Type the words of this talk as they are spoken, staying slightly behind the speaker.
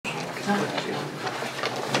Okay,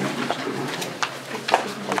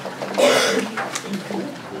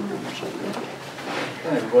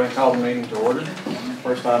 we'll go ahead and call the meeting to order.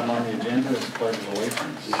 First item on the agenda is the Pledge of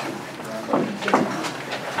Allegiance. I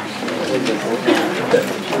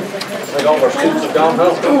think all of our students have gone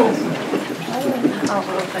home.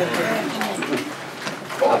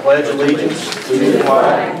 I pledge allegiance to the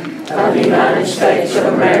flag of the United States of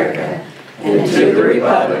America and to the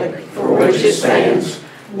republic for which it stands,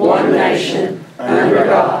 one nation, under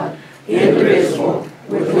God, indivisible,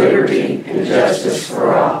 with liberty and justice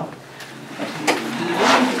for all.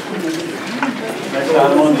 Next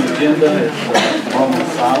item on the agenda is a moment of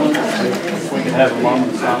silence. If we can have a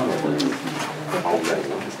moment of silence, please.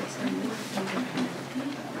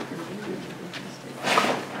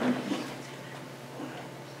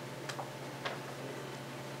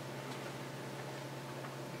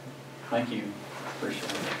 Thank you.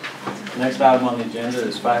 Appreciate it. Next item on the agenda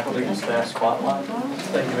is faculty and staff spotlight.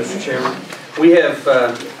 Thank you, Mr. Chairman. We have,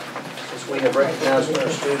 since we have recognized our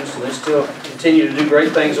students, and they still continue to do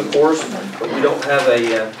great things, of course, but we don't have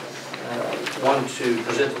a one to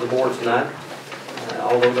present to the board tonight,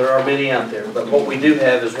 although there are many out there. But what we do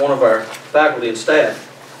have is one of our faculty and staff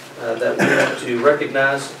that we want to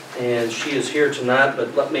recognize, and she is here tonight,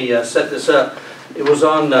 but let me set this up. It was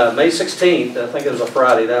on May 16th, I think it was a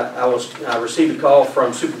Friday, that I received a call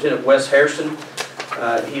from Superintendent Wes Hairston.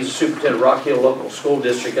 He's a superintendent of Rock Hill Local School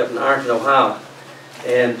District up in Ironton, Ohio.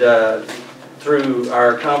 And through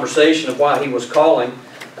our conversation of why he was calling,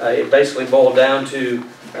 it basically boiled down to,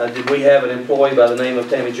 did we have an employee by the name of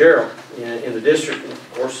Tammy Gerald in the district? And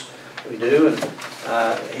of course, we do.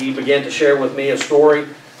 And he began to share with me a story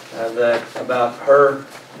about her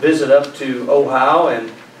visit up to Ohio,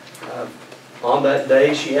 and on that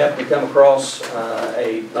day, she happened to come across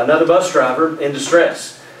another bus driver in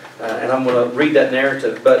distress. And I'm going to read that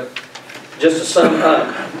narrative. But just to sum up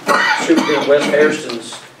Superintendent Wes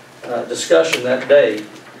Hairston's discussion that day,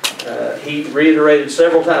 he reiterated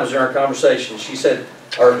several times during our conversation. He said,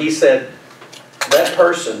 that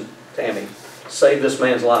person, Tammy, saved this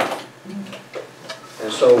man's life.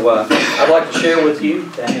 And so I'd like to share with you,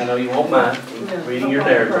 Tammy, I know you won't mind reading your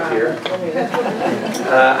narrative here.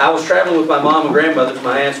 I was traveling with my mom and grandmother to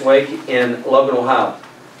my aunt's wake in Logan, Ohio.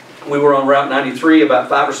 We were on Route 93, about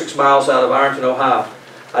 5 or 6 miles out of Ironton, Ohio.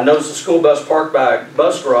 I noticed a school bus parked by a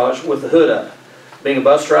bus garage with the hood up. Being a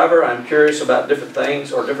bus driver, I'm curious about different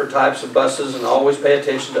things or different types of buses, and always pay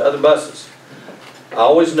attention to other buses. I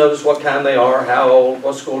always notice what kind they are, how old,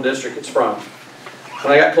 what school district it's from.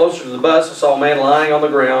 When I got closer to the bus, I saw a man lying on the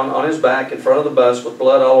ground on his back in front of the bus with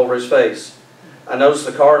blood all over his face. I noticed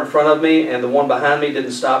the car in front of me and the one behind me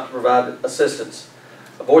didn't stop to provide assistance.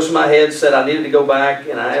 A voice in my head said I needed to go back,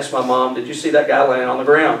 and I asked my mom, "Did you see that guy laying on the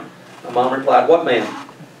ground?" My mom replied, "What man?"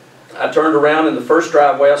 I turned around in the first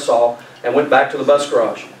driveway I saw and went back to the bus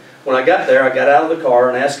garage. When I got there, I got out of the car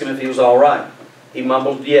and asked him if he was all right. He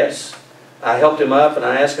mumbled, "Yes." I helped him up and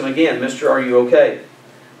I asked him again, "Mister, are you okay?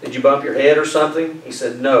 Did you bump your head or something?" He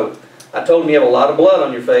said, "No." I told him, "You have a lot of blood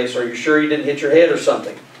on your face. Are you sure you didn't hit your head or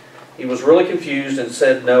something?" He was really confused and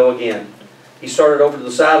said no again. He started over to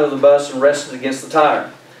the side of the bus and rested against the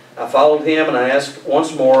tire. I followed him and I asked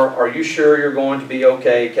once more, "Are you sure you're going to be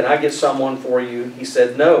okay? Can I get someone for you?" He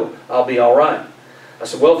said, "No, I'll be all right." I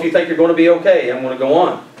said, "Well, if you think you're going to be okay, I'm going to go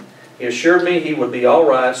on." He assured me he would be all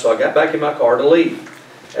right, so I got back in my car to leave.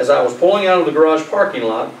 As I was pulling out of the garage parking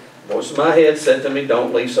lot, the voice in my head said to me,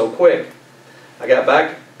 "Don't leave so quick." I got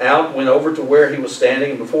back out, went over to where he was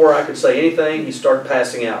standing, and before I could say anything, he started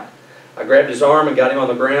passing out. I grabbed his arm and got him on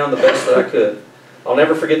the ground the best that I could. I'll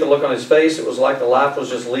never forget the look on his face. It was like the life was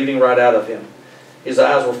just leaving right out of him. His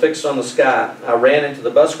eyes were fixed on the sky. I ran into the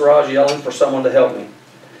bus garage yelling for someone to help me.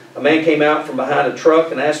 A man came out from behind a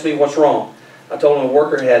truck and asked me what's wrong. I told him a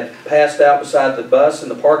worker had passed out beside the bus in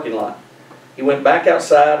the parking lot. He went back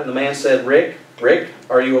outside and the man said, Rick,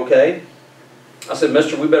 are you okay?" I said,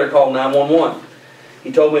 "Mister, we better call 911.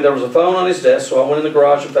 He told me there was a phone on his desk, so I went in the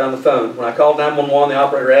garage and found the phone. When I called 911, the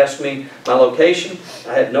operator asked me my location.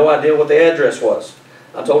 I had no idea what the address was.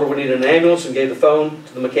 I told her we needed an ambulance and gave the phone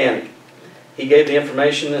to the mechanic. He gave the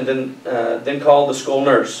information and then called the school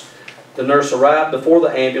nurse. The nurse arrived before the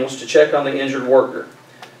ambulance to check on the injured worker.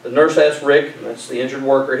 The nurse asked Rick, that's the injured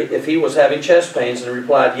worker, if he was having chest pains, and he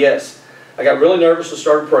replied yes. I got really nervous and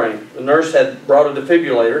started praying. The nurse had brought a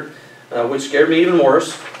defibrillator, which scared me even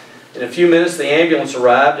worse. In a few minutes, the ambulance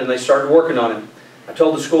arrived and they started working on him. I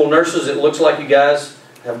told the school nurses, "It looks like you guys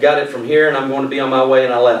have got it from here and I'm going to be on my way,"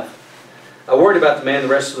 and I left. I worried about the man the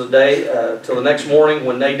rest of the day till the next morning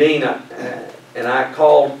when Nadine and I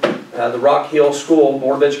called the Rock Hill School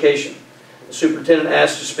Board of Education. The superintendent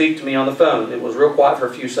asked to speak to me on the phone. It was real quiet for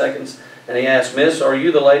a few seconds, and he asked, "Miss, are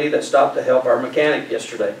you the lady that stopped to help our mechanic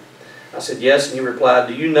yesterday?" I said, "Yes," and he replied,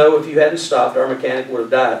 "Do you know if you hadn't stopped, our mechanic would have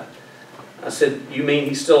died?" I said, "You mean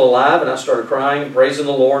he's still alive?" And I started crying and praising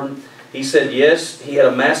the Lord. He said, "Yes, he had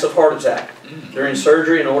a massive heart attack. During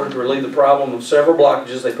surgery, in order to relieve the problem of several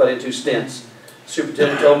blockages, they put in 2 stents. The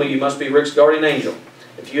superintendent told me, 'You must be Rick's guardian angel.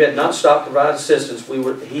 If you had not stopped to provide assistance,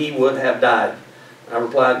 he would have died.'" I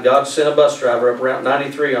replied, "God sent a bus driver up Route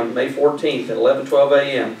 93 on May 14th at 11:12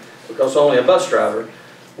 a.m. because only a bus driver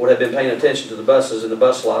would have been paying attention to the buses in the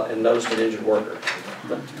bus lot and noticed an injured worker."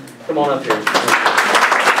 Come on up here.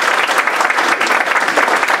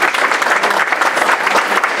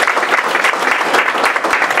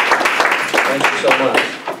 Thank you so much.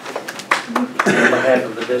 On behalf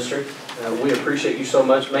of the district, we appreciate you so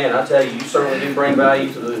much. Man, I tell you, you certainly do bring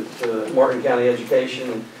value to Martin County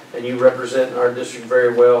education, and you represent our district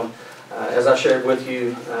very well. As I shared with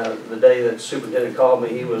you the day that the superintendent called me,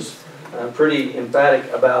 he was pretty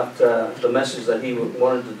emphatic about the message that he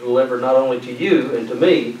wanted to deliver not only to you and to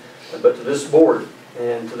me, but to this board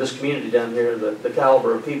and to this community down here, the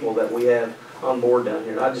caliber of people that we have on board down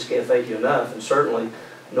here. And I just can't thank you enough, and certainly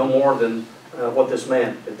no more than what this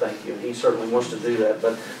man could thank you. He certainly wants to do that.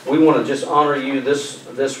 But we want to just honor you this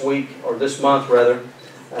week, or this month rather,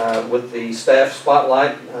 with the staff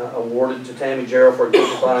spotlight awarded to Tammy Gerald for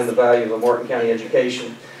exemplifying the value of a Martin County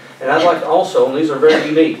education. And I'd like to also, and these are very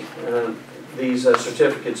unique, these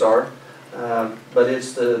certificates are, but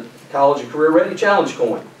it's the College and Career Ready Challenge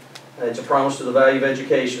coin. It's a promise to the value of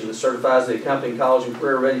education that certifies the accompanying College and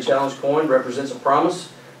Career Ready Challenge coin represents a promise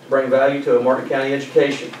to bring value to a Martin County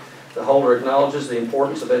education. The holder acknowledges the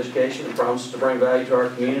importance of education and promises to bring value to our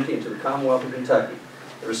community and to the Commonwealth of Kentucky.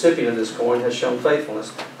 The recipient of this coin has shown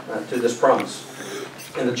faithfulness to this promise.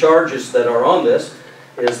 And the charges that are on this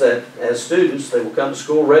is that as students, they will come to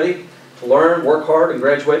school ready to learn, work hard, and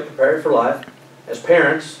graduate prepared for life. As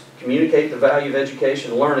parents, communicate the value of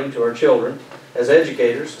education and learning to our children. As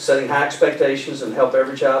educators, setting high expectations and help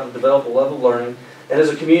every child to develop a love of learning. And as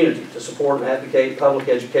a community, to support and advocate public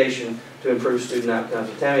education to improve student outcomes.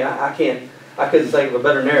 And Tammy, I couldn't think of a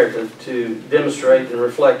better narrative to demonstrate and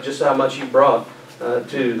reflect just how much you brought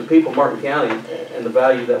to the people of Martin County and the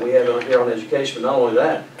value that we have here on education. But not only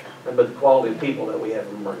that, but the quality of people that we have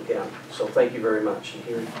in Martin County. So thank you very much. And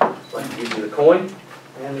here, I'd like to give you the coin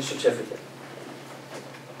and the certificate.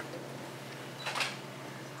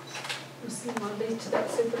 You still want to be to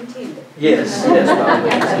that superintendent? Yes, yes, Bob.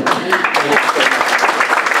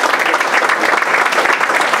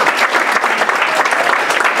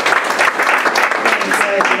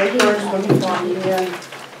 First, when he brought me in,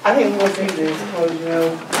 I didn't want to do this because, you know,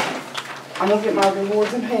 I'm going to get my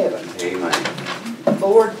rewards in heaven. Amen. The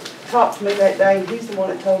Lord talked to me that day, and He's the one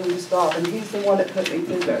that told me to stop, and He's the one that put me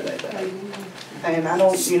through there that day. And I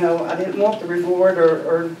don't, you know, I didn't want the reward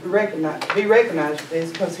or be recognized for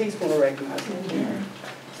this because He's going to recognize me.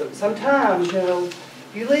 So sometimes, you know,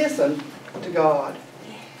 if you listen to God,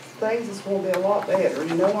 things is going to be a lot better.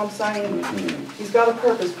 You know what I'm saying? He's got a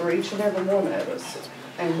purpose for each and every one of us.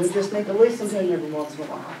 And we just need to listen to Him every once in a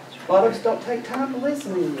while. A lot of us don't take time to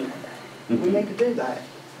listen anymore. We need to do that.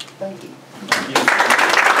 Thank you.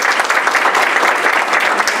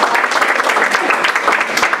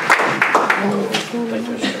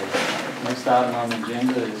 Next item on the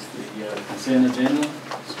agenda is the consent agenda.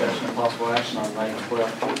 Discussion of possible action on May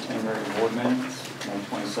 12, 14 regular board minutes, May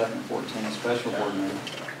 22, 14 special board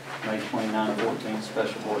minutes, May 29, 14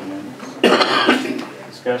 special board minutes.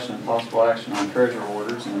 Discussion and possible action on treasurer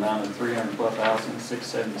orders in the amount of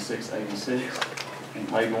 $312,676.86 and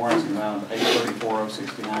paid warrants in the amount of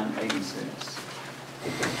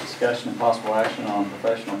 $834,069.86. Discussion and possible action on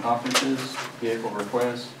professional conferences, vehicle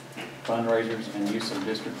requests, fundraisers, and use of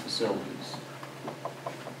district facilities.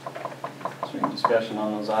 Is there any discussion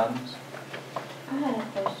on those items? I had a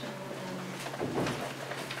question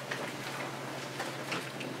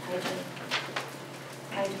on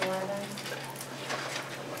page 11.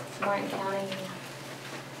 Martin County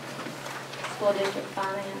School District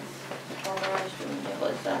Finance Corporation.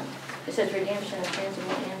 It says redemption of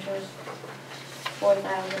principal interest,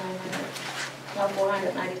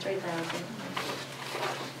 $493,000.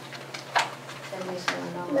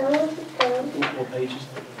 $77. What page is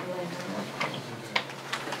that?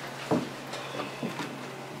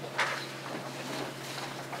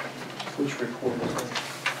 Which report is that?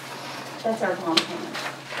 That's our bond payment.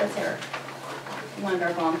 That's one of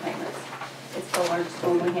our bond payments. It's the largest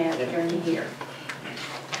one we have during the year.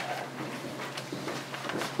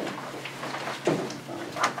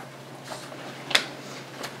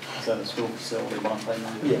 Is that a school facility bond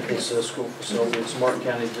payment? Yeah, it's a school facility. It's Martin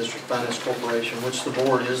County District Finance Corporation, which the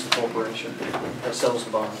board is the corporation that sells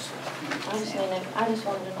the bonds. I just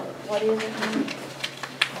wanted to know, what is it now?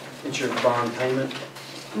 It's your bond payment. Is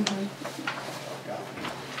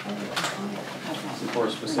it for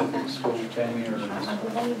a specific school, Tammy, or? I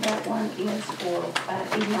believe that one is for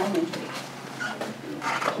Eden Elementary.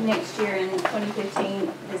 Next year in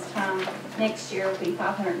 2015, this time, next year will be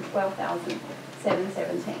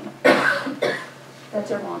 $512,717.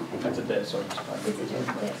 That's our bond payment. That's a debt service payment. It's a debt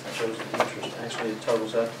That service. shows the interest. Actually, it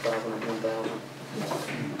totals out to $501,000.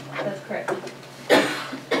 That's correct.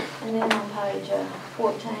 And then on page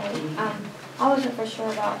 14, I wasn't for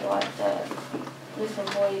sure about what this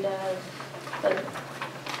employee does, but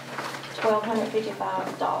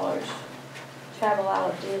 $1,255 travel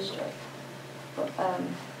out of district.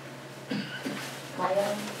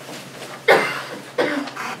 Mayo?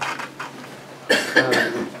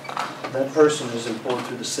 That person is employed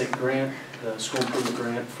through the SIG grant, the school improvement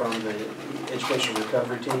grant from the educational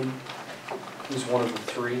recovery team. He's one of the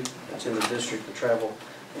 3 that's in the district to travel,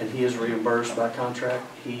 and he is reimbursed by contract.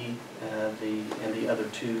 He and the other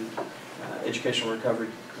 2 educational recovery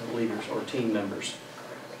leaders or team members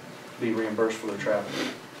be reimbursed for their travel.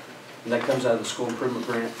 And that comes out of the school improvement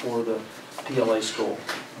grant for the PLA school,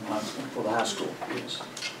 for the high school, yes.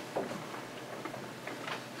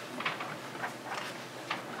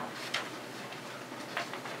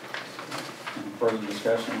 Any further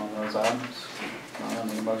discussion on those items? I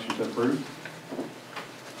need a motion to approve.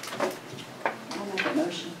 I'll make a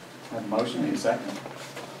motion. Have a motion, need a second?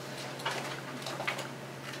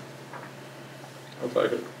 I'll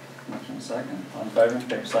take it. Motion and second. All in favor,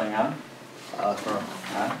 indicate by saying aye.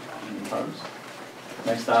 Aye. Any opposed?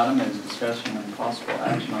 Next item is discussion and possible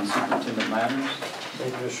action on superintendent matters.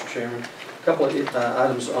 Thank you, Mr. Chairman. A couple of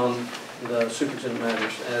items on the superintendent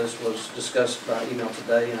matters, as was discussed by email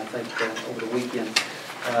today, and I think over the weekend.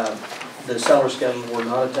 The salary schedules were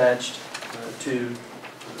not attached to,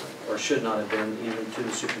 or should not have been even to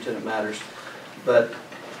the superintendent matters. But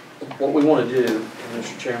what we want to do,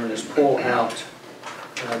 Mr. Chairman, is pull out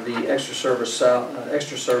the extra service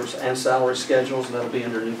and salary schedules, and that'll be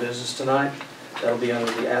under new business tonight. That'll be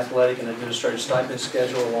under the athletic and administrative stipend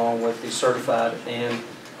schedule, along with the certified and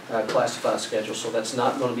classified schedule. So that's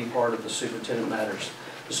not going to be part of the superintendent matters.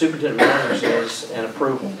 The superintendent matters is an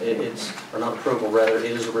approval. Or not approval, rather, it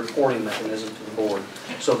is a reporting mechanism to the board.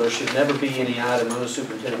 So there should never be any item on the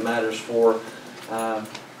superintendent matters for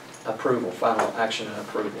approval, final action and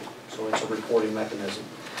approval. So it's a reporting mechanism.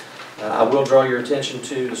 I will draw your attention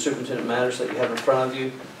to the superintendent matters that you have in front of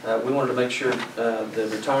you. We wanted to make sure the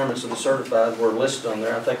retirements of the certified were listed on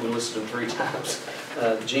there. I think we listed them 3 times.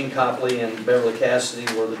 Gene Copley and Beverly Cassidy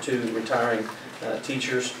were the 2 retiring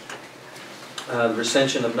teachers. The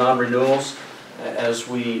recension of non-renewals, I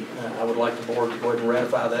would like the board to go ahead and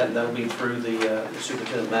ratify that, and that'll be through the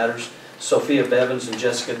superintendent matters. Sophia Bevins and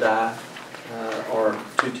Jessica Dye are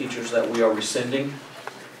 2 teachers that we are rescinding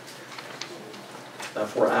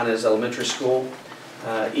for Inez Elementary School.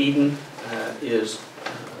 Eden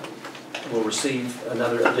will receive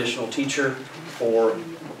another additional teacher for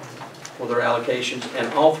their allocations,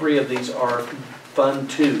 and all 3 of these are Fund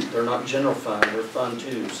 2. They're not general fund, they're Fund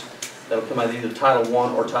 2s. That'll come out of either Title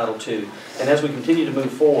I or Title II. And as we continue to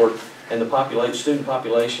move forward, and the student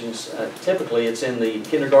populations, typically it's in the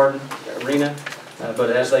kindergarten arena, but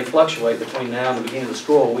as they fluctuate between now and the beginning of the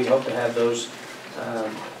school, we hope to have those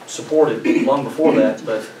supported long before that,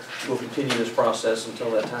 but we'll continue this process until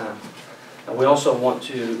that time. We also want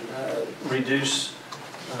to reduce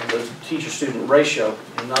the teacher-student ratio,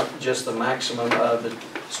 and not just the maximum of the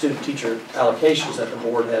student-teacher allocations that the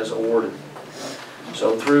board has awarded.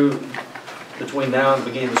 So between now and the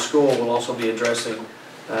beginning of the school, we'll also be addressing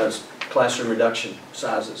classroom reduction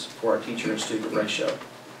sizes for our teacher and student ratio.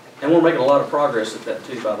 And we're making a lot of progress at that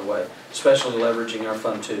too, by the way, especially leveraging our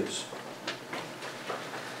Fund 2s.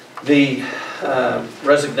 The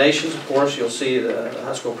resignations, of course, you'll see the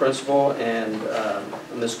high school principal and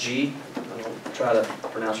Miss G. I'll try to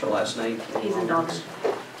pronounce her last name.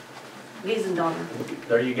 Giesendonner.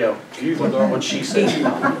 There you go. What she said.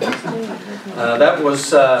 That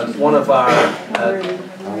was one of our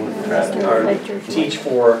Teach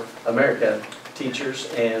for America teachers,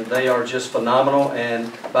 and they are just phenomenal.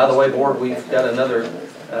 And by the way, board, we've got another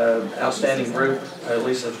outstanding group, at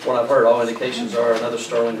least that's what I've heard. All indications are another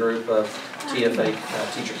sterling group of TFA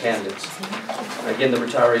teacher candidates. Again, the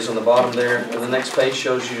retirees on the bottom there. The next page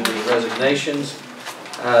shows you the resignations,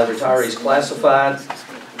 retirees classified,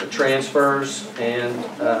 the transfers, and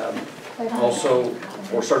also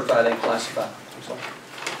for certified and classified.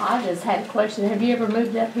 I just had a question. Have you ever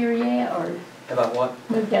moved up here yet, or About what?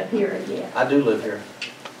 moved up here yet? I do live here.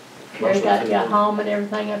 You got your home and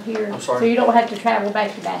everything up here? I'm sorry? So you don't have to travel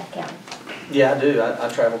back to Bath County? Yeah, I do. I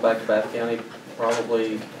travel back to Bath County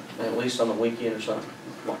probably at least on the weekend or something.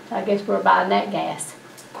 I guess we're buying that gas.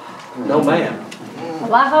 No, ma'am.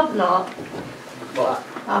 Well, I hope not. Well,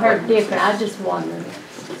 I heard different. I just wondered.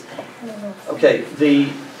 okay, the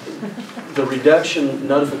reduction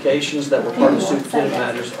notifications that were part of the superintendent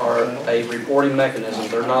matters are a reporting mechanism.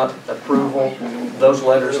 They're not approval. Those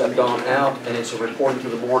letters have gone out, and it's a reporting to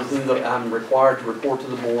the board. I'm required to report to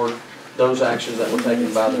the board those actions that were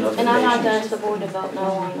taken by the And I'm not notifications. going to the board to vote no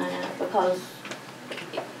on that, because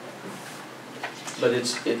But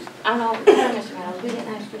it's, I know, Mr. Miles, we didn't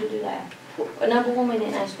ask you to do that. But number one, we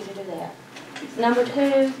didn't ask you to do that. Number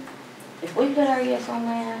two, if we put our yes on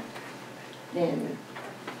that, then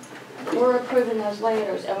we're approving those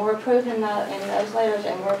letters, and we're approving those letters,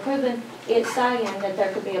 and we're approving it saying that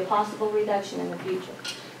there could be a possible reduction in the future.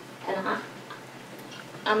 And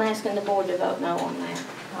I'm asking the board to vote no on that.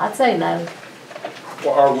 I'd say no.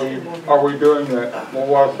 Well, are we doing that? Well,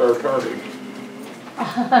 what's our attorney?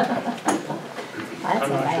 That's a I'm not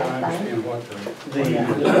sure I bad thing. understand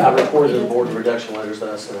what the. I reported to the board the reduction letters that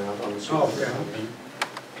I sent out on the Oh, superintendent. okay.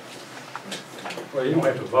 Well, you don't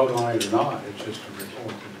have to vote on it or not, it's just a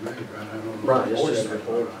report that's made, right? I don't know. Right, it's just a Board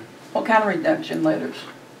report. has to vote. What kind of reduction letters?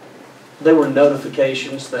 They were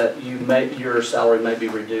notifications that your salary may be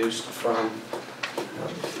reduced from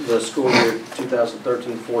the school year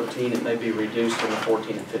 2013-14. It may be reduced in the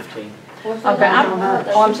 14 and 15. Okay,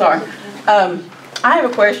 I'm sorry. I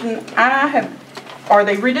have a question. Are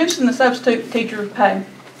they reducing the substitute teacher pay?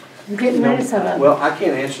 I'm getting rid of some of them. Well, I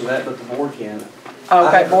can't answer that, but the board can.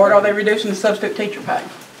 Okay, board, are they reducing the substitute teacher pay?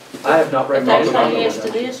 I have not read. If they most of say them. yes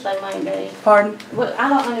to this, they may be. Pardon? Well, I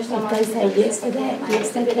don't understand why If they they say say yes to that. yes,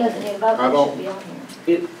 they If it doesn't need a vote, I it don't- should be on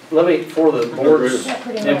here. For the board's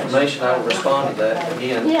information, I will respond to that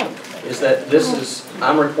again, Yeah. is that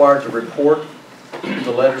I'm required to report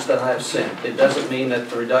the letters that I have sent. It doesn't mean that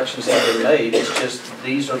the reductions have been made, it's just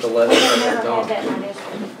these are the letters I've that never have had gone. that in my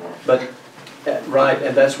district before. But, right,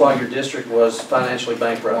 and that's why your district was financially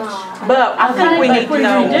bankrupt. No, But I think we But need if we to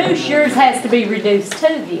know. reduce, yours has to be reduced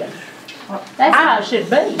too, then. That's how it should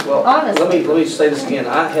be, Well, honestly. let me say this again,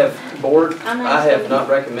 I have not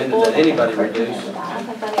recommended that anybody reduce.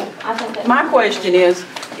 I think that. My question is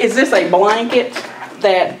this a blanket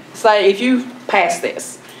that, say, if you pass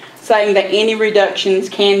this, saying that any reductions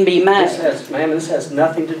can be made? This has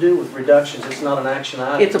nothing to do with reductions, it's not an action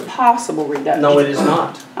item. It's a possible reduction? No, it is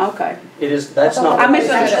not. Okay. It is, that's not. I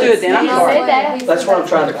misunderstood then, I'm You sorry. said that. That's what I'm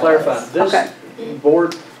trying to clarify. Okay. This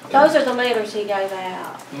board, Those are the letters he gave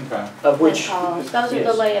out. Okay. of which, Those are the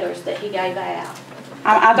yes. letters that he gave out.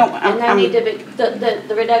 I don't, And they need to be,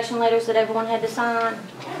 the reduction letters that everyone had to sign,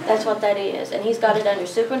 that's what that is. And he's got it under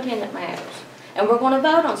superintendent matters. And we're gonna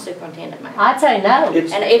vote on superintendent matters. I'd say no.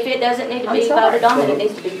 it's, And if it doesn't need to I'm be sorry. voted on, then it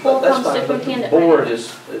needs to be pulled that's from fine, but the superintendent board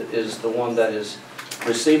matters. is the one that is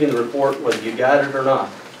receiving the report, whether you got it or not.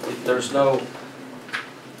 There's no,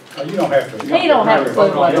 Oh, you don't have to. He don't have to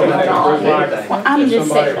put what You don't they're have to. on. It's like Well, I'm if just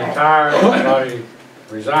somebody saying. retired, somebody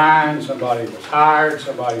resigned, somebody was hired,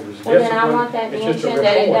 somebody was disciplined. Well, then I want that It's just a mentioned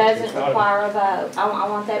that it report. It's doesn't not a- require a vote. I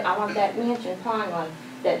want that mentioned plainly,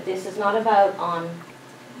 that this is not a vote on.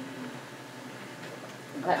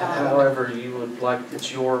 however you would like,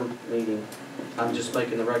 it's your meeting. I'm just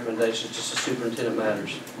making the recommendation, it's just the superintendent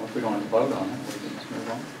matters. Well, if we don't have to vote on it, we can just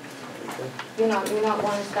move on. You're not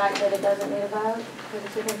wanting to state that it doesn't need a vote for the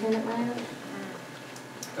superintendent matters?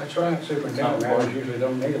 That's right, superintendent matters usually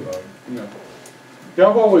don't need a vote. No. Y'all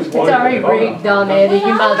have always It's wanted already to vote on rigged, Donetta,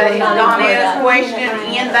 you might But as is well not even worry Donna's about it.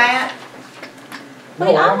 question in that? We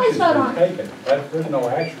No always action's vote on been taken. There's no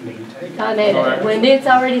action to be taken. Donetta, when it's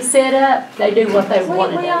already set up, they do what they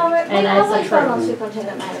want to do, We and always that's vote the on truth.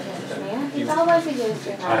 superintendent matters, Mr. Smith. It's always a yes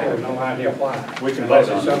or I have no. no idea why. We can Unless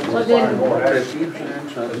vote it's on it. something Well, then- requiring more action.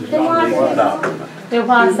 Then why is it on? Then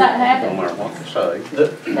why does that happen? The,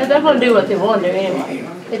 They're gonna do what they want to do anyway.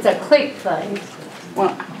 It's a click thing.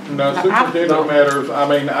 well, No, superintendent matters, I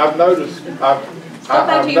mean, I've noticed, I've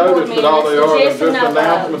back to your board noticed that all they meetings. are There's is yes and just no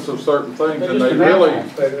announcements of certain things, They're and just they really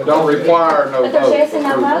announcements. don't require no But vote. there's yes and no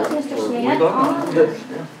approval. votes, Mr. Smith, on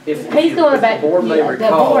them. if He's going the back- board may yeah, the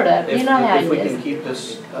recall, board up. You know how if we it can is. keep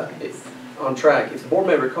this on track, if the board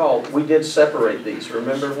may recall, we did separate these.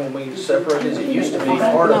 Remember when we separated, it used to be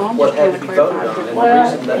part of what had to be voted on. And the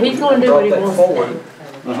Well, reason that he's we gonna do what he brought that wants to do.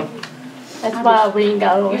 forward, That's why we can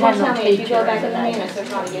go, You're have gonna no tell me if you teacher. go back in the minutes, there's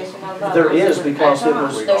not a yes or no vote? There on is, super- because it That's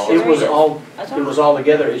was, right. There it was sure is. all, That's it was right. all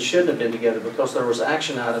together. It shouldn't have been together because there was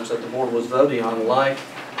action items that the board was voting on, like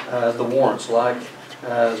the warrants, like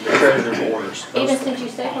the treasurer's orders. Even Those- since you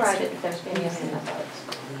separated, if there's been yes and no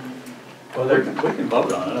votes. Well, we can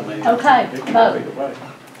vote on it, I mean. Okay, it can vote. go either way.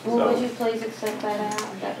 Well, would So, you please accept that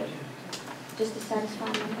out? That would, just to satisfy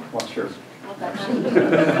me? well, sure. Okay, thank you.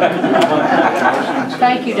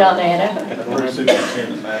 Thank you, Donetta. Approve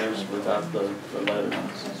superintendent matters without the letter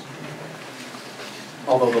notices.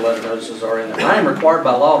 Although the letter notices are in there. I am required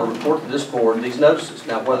by law to report to this board these notices.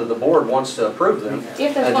 Now, whether the board wants to approve them,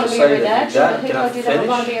 If there's I gonna just be a say that reduction, but who can I told you there was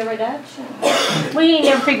gonna be finish? a reduction? We ain't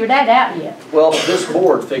never figured that out yet. Well, this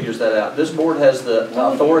board figures that out. This board has the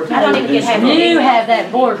authority I don't to even do get half so. of You have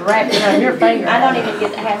that board wrapped around your finger. I don't even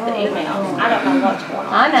get half the emails. I don't know what's going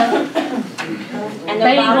on. I know. And They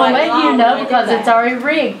ain't gonna nobody let you along know with because that. it's already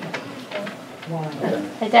rigged.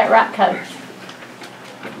 Is that right, Coach?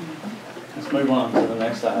 Let's move on to the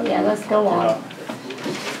next item. Yeah, let's go on.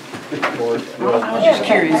 I'm just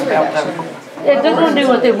curious about that. Yeah, they're gonna do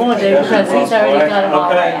what they wanna do because he's already got it all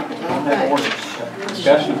Okay, wrapped. I have orders.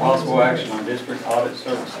 Discussion and possible action on district audit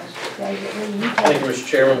services. Thank you, Mr.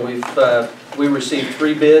 Chairman. We received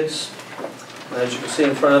 3 bids. As you can see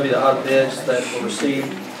in front of you, the odd bids that were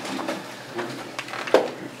received.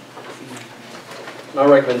 My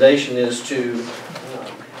recommendation is to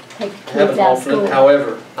Take the have kids an out of alternate. school.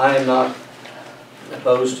 However, I am not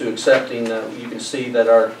opposed to accepting, you can see that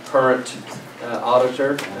our current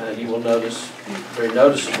auditor, you will notice very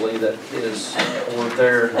noticeably that his, or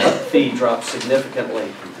their fee dropped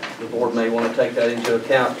significantly. The board may want to take that into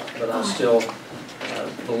account, but I still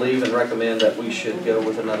believe and recommend that we should go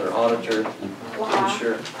with another auditor to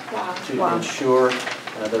ensure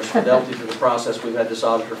there's fidelity to the process. We've had this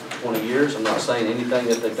auditor for 20 years. I'm not saying anything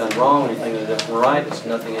that they've done wrong, anything that they've done right. It's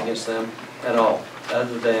nothing against them at all,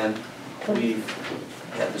 other than we've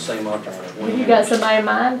had the same auditor for 20 years. You got somebody in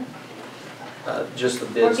mind? Just the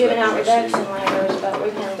We're bids giving out that we received. reduction letters, but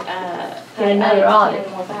we can, Get pay another audit.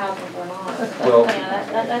 10 more thousand for an audit. Well,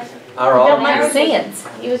 Yeah, that's, Our It don't auditor, make sense.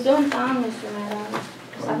 he was doing fine, Mr. Meadows.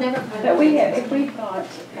 I've never paid. But we have, if we've got,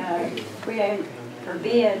 we have for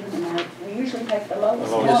bid, we usually take the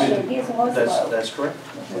lowest one, and his was low. that's correct.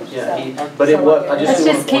 Yeah, but it was, I Let's just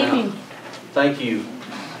want just to keep point out, him. thank you.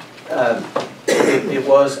 It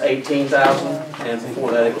was 18,000, and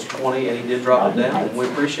before that it was 20, and he did drop it down, and we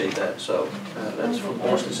appreciate that, so that's for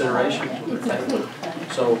board's consideration.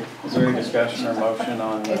 So, Is there any discussion or motion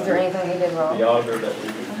on Is there anything he did wrong? the auditor that we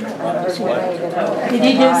can select? Did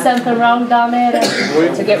he do something wrong,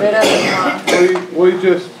 Donetta? To get rid of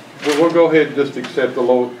it? We'll go ahead and just accept the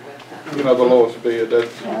low, the lowest bid,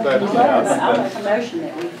 that's. I'll make a motion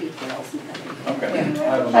that we keep Wilson. Okay. I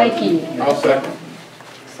have a Thank motion. you. I'll second.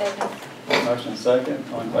 Second. Motion second,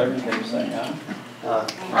 all in favor, indicate by saying aye.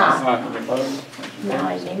 Ah, Any opposed? no,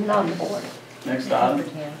 he's even on the board. Next item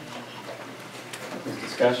is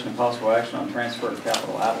discussion and possible action on transfer of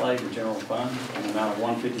capital outlay to general fund in the amount of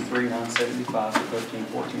 $153,975 for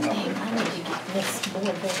 13-14 Dang, I operating need to accounts. get this board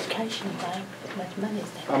of education thing, how much money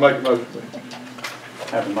is that? I'll make a motion.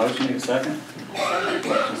 Have a motion, need a second?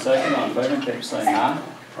 Motion second, all in favor, indicate by saying aye.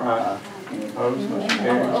 Aye. Any opposed, motion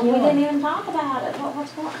carries. Oh, we didn't even talk about it.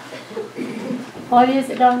 What's what? What is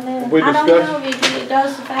it, Donetta? We I don't discussed, know, it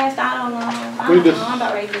does so fast, I don't know. I We don't know, dis- I'm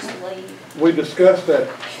about ready just to leave. we discussed that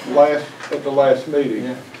at the last meeting.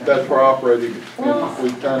 Yeah. That's where operating,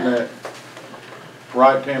 we've done that.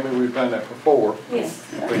 Right, Tammy, we've done that before. Yes.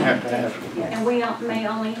 We have to have it. And we may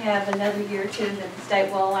only have another year or two that the state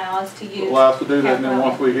will allow us to use. Allow us to do that, and then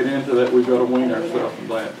once we get into that, we've got to wean ourselves from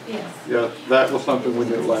that. Yes, Yeah, that was something we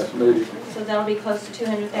did last meeting. so that'll be close to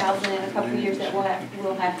 200,000 in a couple of years that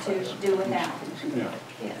we'll have to do without. Yeah.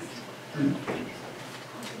 Yes.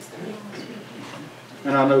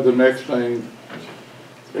 And I know the next thing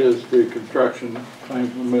is the construction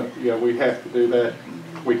thing. Yeah, we have to do that.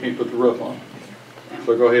 We can't put the roof on.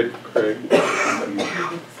 So go ahead, Craig.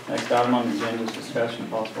 Next item on the agenda is discussion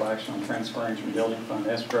and possible action on transferring from building fund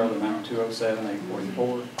escrow the amount of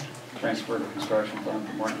 $207,844, transfer to construction fund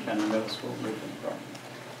from Martin County Middle School roofing project.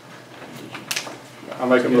 I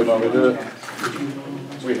make a motion to do it.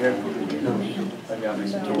 We have. Maybe I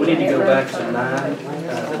missed it. we need to go back to 9,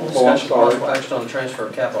 discussion possible action on transfer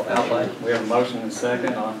of capital outlay. We have a motion and a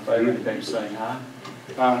second, all in favor, indicate by saying aye.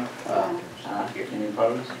 Aye. Aye. Any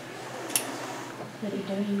opposed? What are you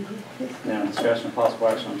doing? Now, discussion and possible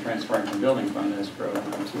action on transferring from building fund escrow the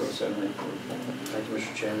amount of $207,844. Thank you,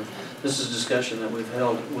 Mr. Chairman. This is discussion that we've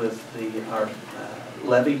held with our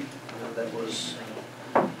levy that was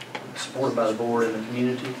supported by the board and the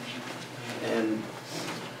community, and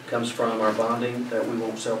comes from our bonding that we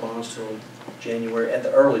won't sell bonds till January, at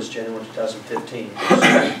the earliest, January 2015.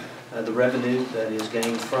 So, the revenue that is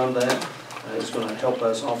gained from that is gonna help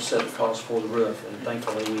us offset the cost for the roof. And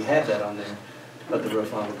thankfully, we have that on there, to put the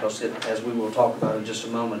roof on, because it, as we will talk about in just a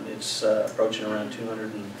moment, it's approaching around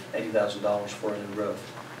 $280,000 for a new roof.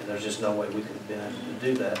 And there's just no way we could have been able to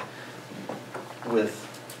do that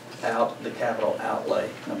without the capital outlay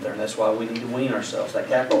up there. And that's why we need to wean ourselves. That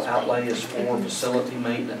capital outlay is for facility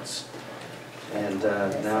maintenance. And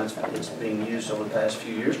now it's being used over the past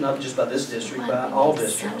few years, not just by this district, by all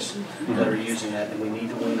districts that are using that, and we need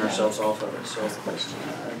to wean ourselves off of it. So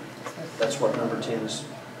that's what number 10 is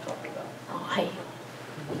talking about. I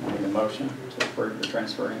need a motion to approve the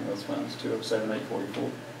transferring of those funds to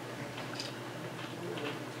 207,844.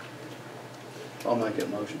 I'll make that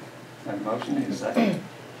motion. Have a motion, need a second.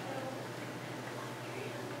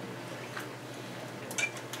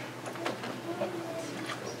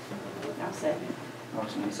 I'll second.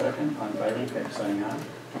 Motion and second, all in favor, indicate by saying aye.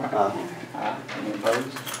 Aye. Any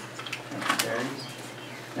opposed? Motion carries.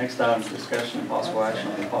 Next item is discussion and possible action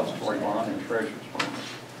on the depository bond and treasurer's bond.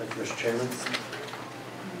 Thank you, Mr. Chairman.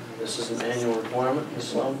 This is an annual requirement, Ms.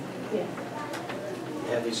 Sloan. Yeah.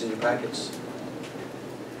 You have these in your packets.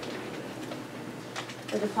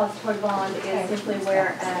 The depository bond is simply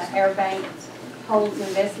where our bank holds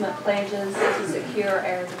investment pledges to secure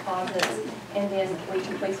our deposits, and then we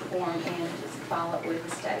complete the form and just file it with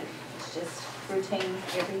the state. It's just routine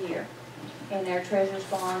every year. And our treasurer's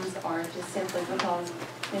bonds are just simply because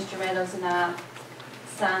Mr. Meadows and I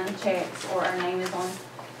sign checks or our name is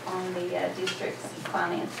on the district's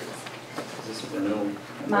finances. Is this a renewal?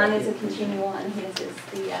 Mine is a continual and his is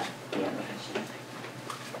the application.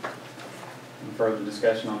 Any further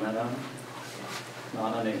discussion on that item?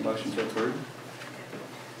 None, I need a motion to approve.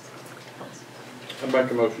 I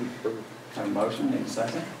make a motion to approve. Have a motion, need a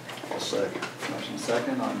second. I'll second. Motion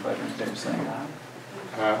second, all in favor, indicate by saying aye.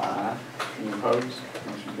 Aye. Any opposed?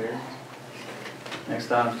 Motion carries.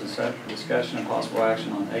 Next item is discussion and possible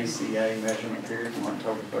action on ACA measurement period from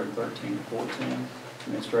October 3rd, 13 to 14.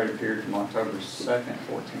 Administrative period from October 2nd,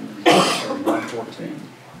 14 to December 31, 14.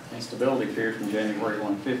 And stability period from January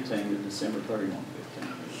 1, 15 to December 31,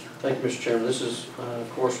 15. Thank you, Mr. Chairman. This is,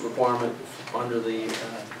 of course, a requirement under the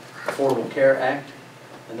Affordable Care Act,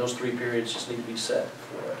 and those 3 periods just need to be set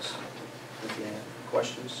for us. If you have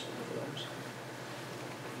questions for those.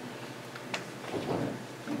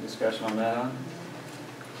 Any discussion on that item?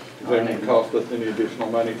 Does that need to cost us any additional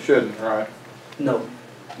money? Shouldn't, right? No.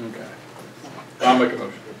 Okay. I'll make a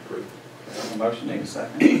motion to approve. Have a motion, need a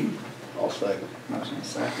second. I'll second. Motion is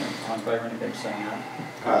second, all in favor, indicate by saying aye.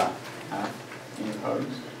 Aye. Aye. Any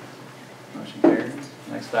opposed? Motion carries.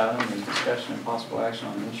 Next item is discussion and possible action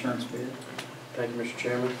on the insurance bid. Thank you, Mr.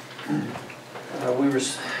 Chairman.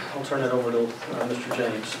 I'll turn it over to Mr.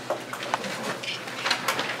 James.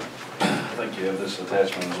 I think you have this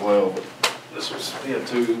attachment as well, but this was, we had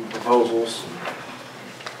 2 proposals.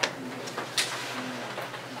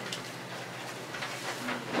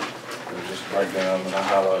 There's just a breakdown, and I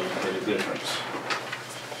highlighted the difference.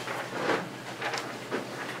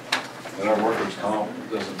 And our workers' comp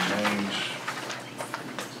doesn't change.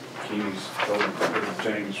 Keys doesn't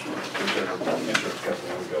change whichever insurance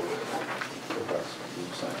company we go with. So that's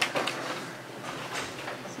the same.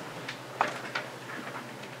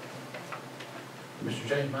 Mr.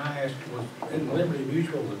 James, may I ask, isn't Liberty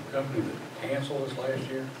Mutual the company that canceled us last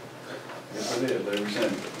year? Yes, they did. They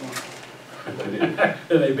rescinded it. They did. And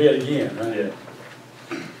they bid again, right? Yeah.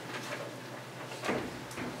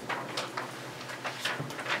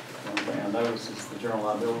 One thing I noticed is the general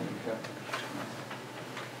liability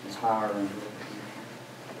is higher than,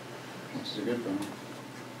 which is a good thing.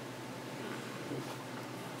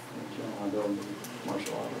 General liability,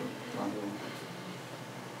 commercial liability.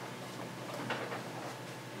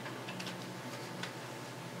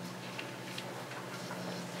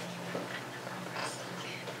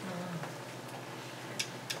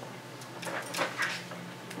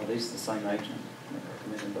 Are these the same agent?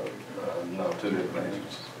 Recommended both? No, 2 different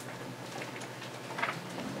agents.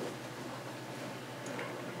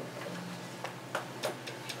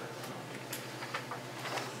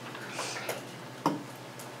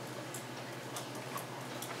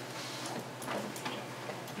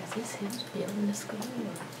 Is this him building the school?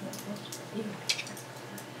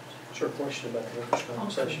 Sure, question about the workers'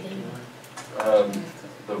 compensation.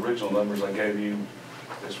 The original numbers I gave you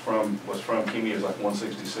was from Kimi is like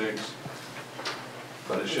 166,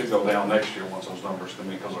 but it should go down next year once those numbers come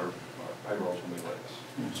in because our payroll's gonna be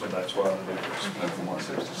less. So that's why the difference went from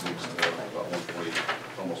 166 to about 140,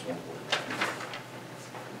 almost 140.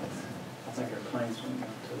 I think our claims went down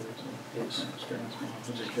too, so. Yes. Experience more,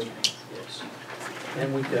 which is good. Yes.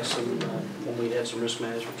 And we've got some, when we had some risk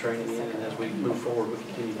management training in, and as we move forward, we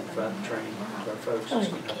continue to provide the training to our folks as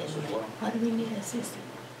well. Why do we need an assistant?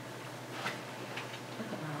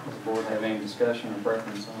 Does the board have any discussion or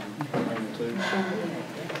preference on between the two?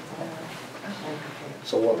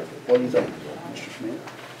 So what do you think, Mr. Smith?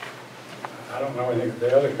 I don't know anything,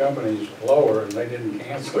 the other company's lower and they didn't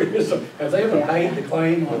cancel you, so have they ever paid the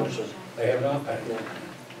claim or they have not paid?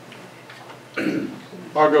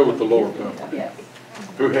 I'll go with the lower company. Yes.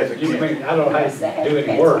 Who has a You camera? mean, I don't know how you do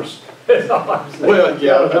any worse. That's all I'm saying. Well,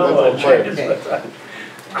 yeah, I don't know what that's what I'm changes, but,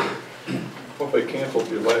 Well, if they canceled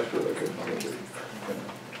you last year, they couldn't.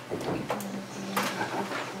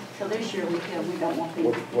 So this year we don't want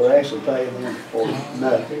people. We're actually paying them for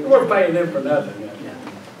nothing. we're paying them for nothing. Yeah.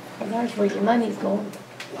 That's where your money's going.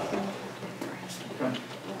 Okay.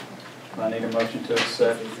 I need a motion to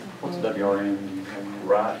accept, what's WRM?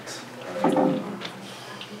 Right.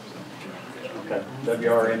 Okay,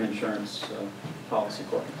 WRM insurance policy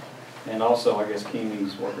quote. And also, I guess,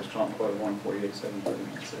 Kiwi's workers' comp quote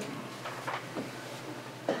 148,739.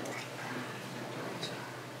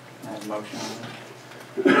 I have a motion on that.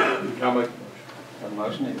 I'll make Have a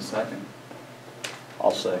motion, need a second.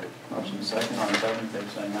 I'll second. Motion is second, all in favor,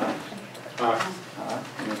 please say aye. Aye. Aye.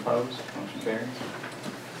 Any opposed? Motion carries.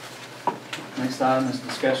 Next item is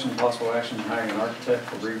discussion and possible action on hiring an architect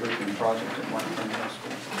for re-roofing project at Martin County High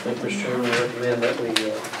School. Thank you, Mr. Chairman. I recommend that we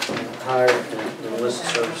hire and enlist the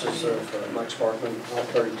services of Mike Sparkman, Lot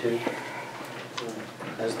 32,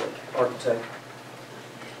 as the architect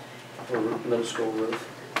for middle school roof.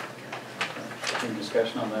 Any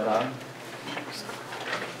discussion on that item?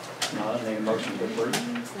 No, I need a motion to approve.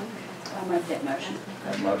 I'll make that motion.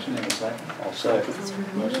 Have a motion, need a second. I'll second.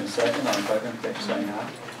 Motion is second, all in favor, please say aye.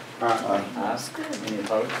 Aye. Aye. Any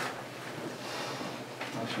opposed?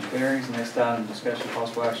 Motion carries. Next item, discussion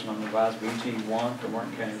possible action on revised BG1 for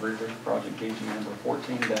Martin County re-roof project BG number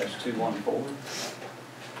 14-214.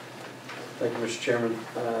 Thank you, Mr. Chairman.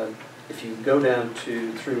 If you go down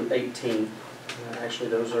through 18, actually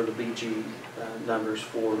those are the BG numbers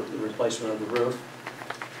for the replacement of the roof.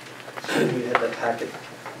 We had that packet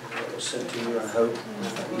that was sent to you, I hope.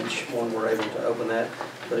 Each one were able to open that.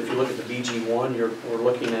 But if you look at the BG1, we're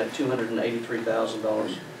looking at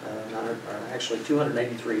 $283,000, actually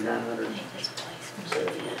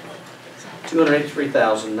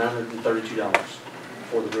 $283,932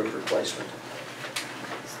 for the roof replacement.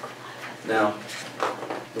 Now,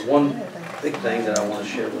 the one big thing that I want to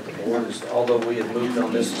share with the board is, although we have moved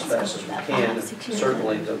on this as fast as we can,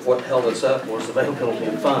 certainly what held us up was availability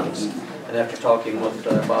of funds. And after talking with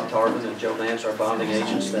Bob Tarvin and Joe Nance, our bonding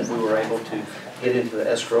agents, that we were able to get into the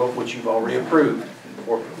escrow, which you've already approved,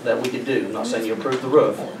 or that we could do. I'm not saying you approved the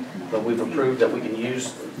roof, but we've approved that we can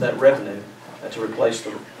use that revenue to replace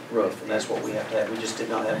the roof, and that's what we have to have. We just did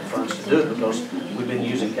not have the funds to do it because we've been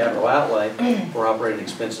using capital outlay for operating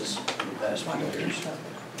expenses for the past few years.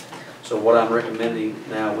 So what I'm recommending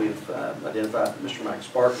now, we've identified Mr. Mike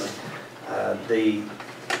Sparkman.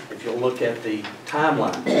 If you'll look at the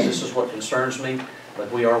timeline, this is what concerns me, but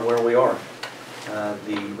we are where we are.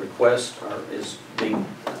 The request is being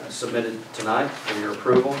submitted tonight for your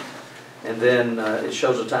approval. And then it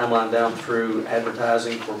shows a timeline down through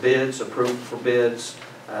advertising for bids, approval for bids,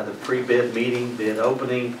 the pre-bid meeting, bid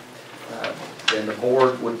opening. Then the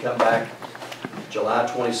board would come back July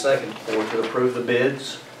 22nd to approve the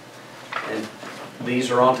bids. And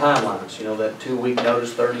these are on timelines, you know, that 2-week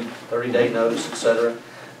notice, 30-day notice, etc.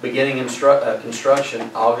 Beginning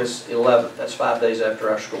construction August 11th. That's 5 days after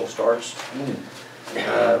our school starts.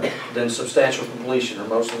 Then substantial completion, or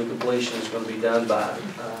most of the completion, is going to be done by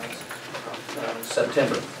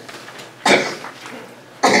September.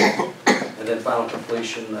 And then final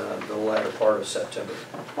completion the latter part of September.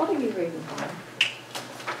 What are you reading from?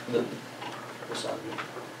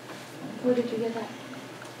 Where did you get that?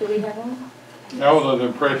 Do we have one? That was an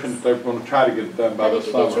impression that they were going to try to get it done by How the did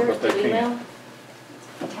you get summer, yours? but they Through email? can't.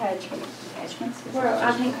 Attachments. Where,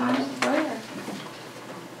 I can't find it, where?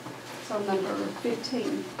 So number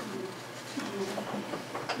 15.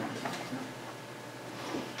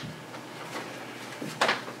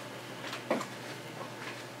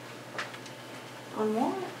 On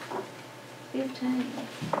what? 15.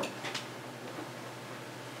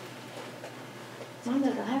 Mine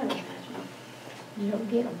doesn't have an attachment. You don't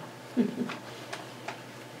get them.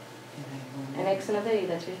 An X and a V,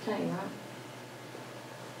 that's 15, right?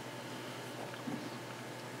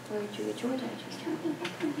 Where did you get your attachment?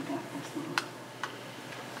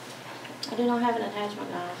 I do not have an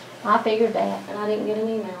attachment, guys, I figured that. and I didn't get an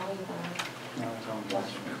email either. No, it's on this one.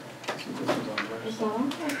 This was on the It's not on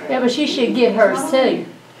there. Yeah, but she should get hers too.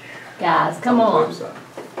 Guys, come on. It's not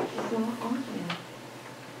on there.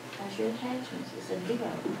 That's your attachments, it's a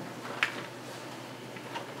zero.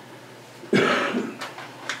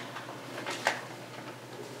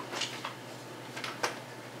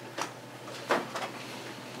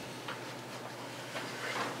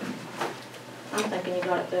 I'm thinking you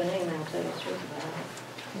got it through an email too, that's really bad.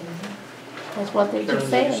 That's what they just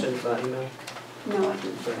Carolyn, did you said. send it by email? No, I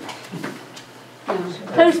didn't.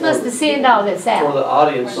 Who's supposed to send all this For out? the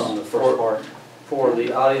audience, On the first part. for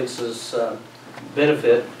the audience's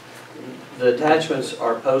benefit, the attachments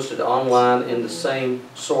are posted online in the same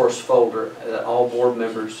source folder that all board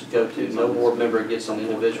members go to. No board member gets an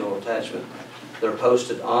individual attachment. They're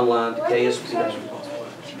posted online to KSP,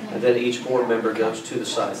 and then each board member goes to the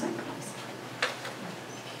site.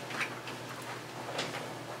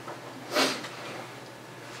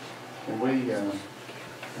 Can we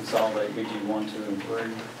consolidate BG 1, 2, and 3? Or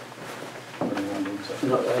do you want to do so?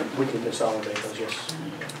 No, we can consolidate those, yes.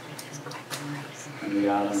 And the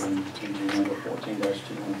item in BG number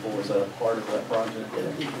 14-214, is that a part of that project?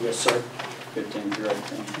 Yes, sir. 15 through 18?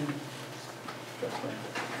 That's right.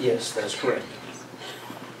 Yes, that's correct.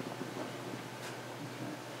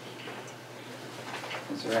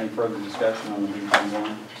 Is there any further discussion on the BG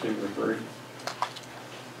 1, 2, or 3?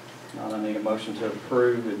 Now I need a motion to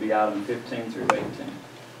approve, it'd be item 15 through 18.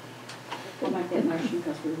 We'll make that motion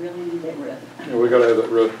because we really need that roof. Yeah, we gotta have that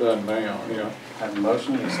roof done now, yeah. Have a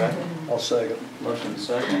motion, and a second. I'll second. Motion and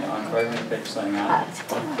second, all in favor, indicate by saying aye.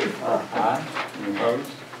 Aye. Any opposed?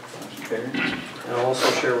 Motion carries. And I'll also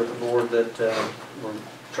share with the board that we're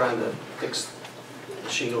trying to fix the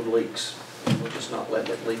shield leaks. We're just not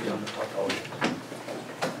letting it leak on the top.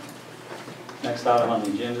 Next item on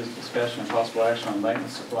the agenda is discussion and possible action on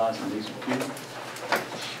maintenance supplies and diesel fuel.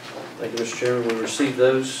 Thank you, Mr. Chairman. We received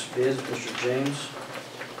those bids, Mr. James.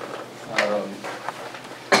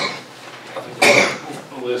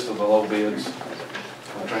 A list of the low bids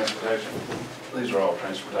on transportation. These are all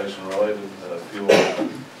transportation related, fuel,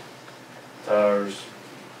 tires.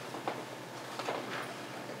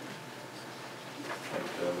 I think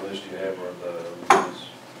the list you have are the bids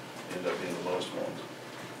end up being the lowest ones.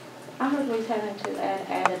 I heard we've having to add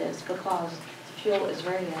additives because fuel is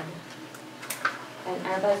very added. And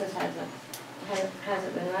our buses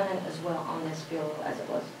hasn't been running as well on this fuel as it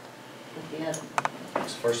was with the other.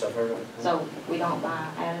 It's the first I've heard of it. So we don't buy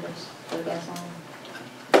additives for the gasoline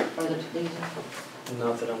or the diesel.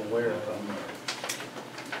 Not that I'm aware of.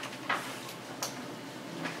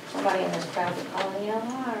 Somebody in this crowd would call me a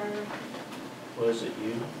liar. Was it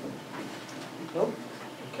you? Nope.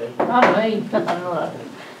 Okay. Not me. I don't know.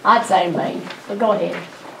 I'd say me, but go ahead.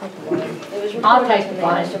 It was I'll reported take to the me,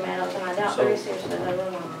 blame. Mr. Meadows, and I doubt very seriously they were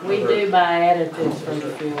not. We do buy additives for the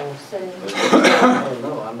fuel. Oh,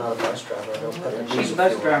 no, I'm not a bus driver. I don't put the She's diesel a bus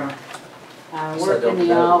fuel. driver. I So work in don't the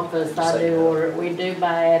know. office, I Say do no. order, we do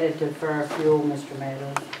buy additive for our fuel, Mr.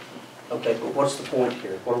 Meadows. Okay, but what's the point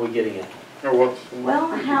here? What are we getting at? Or what's, Well,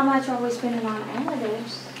 how much are we spending on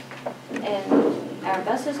additives? And our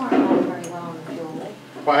buses aren't running very well on fuel.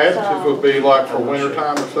 my additives would be like for winter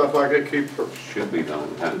time and stuff like that, keep for, Should be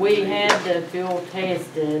done. We had the fuel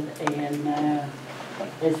tested and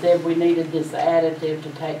they said we needed this additive to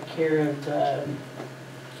take care of the,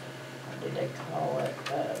 what did they call it?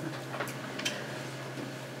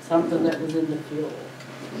 Something that was in the fuel.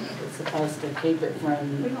 It's supposed to keep it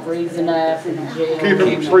from freezing up and gel. keep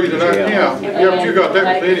it from freezing up, yeah. Yeah, but you got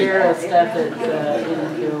that with Take care any, of stuff that's in the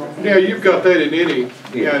fuel. yeah, you've got that in any,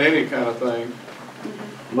 yeah, in any kind of thing.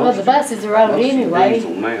 Well, the buses are old anyway.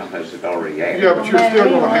 Diesel now has it already added. Yeah, but you're still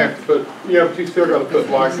gonna have to put, yeah, but you still gotta put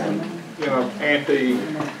like, you know, anti,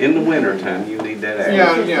 In the winter time, you need that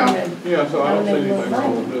added. yeah, so I don't see anything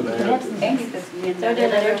wrong with doing that. They're doing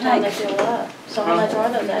it every time they fill up. So how much are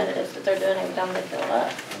those additives that they're doing every time they fill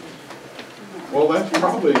up? Well, that's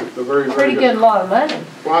probably the very, very Pretty good lot of money.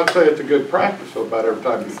 Well, I'd say it's a good practice about every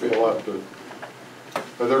time you fill up to,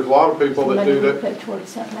 but there's a lot of people that Money do we that. put towards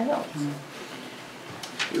something else.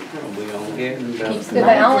 You're probably on getting about. Do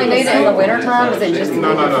they only need it in the winter time, is it just to No,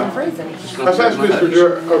 keep no, it no. from freezing? Let's ask Mr.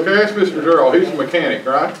 Durrell, okay, ask Mr. Durrell, he's a mechanic,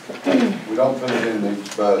 right? We don't put it in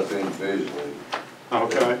each bus individually.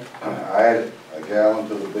 Okay. I add a gallon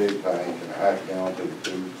to the big tank and a half gallon to the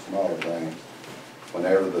two smaller tanks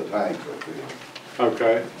whenever the tanks are filled.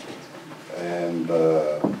 Okay. And,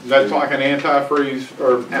 That's like an antifreeze,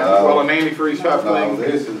 or, well, an antifreeze type no, thing?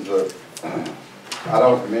 this is I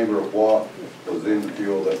don't remember what was in the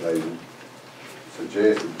fuel that they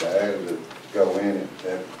suggested to add it to go in it.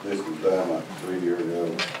 This was done like 3 years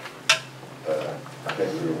ago. I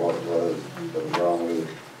can't remember what it was that was wrong with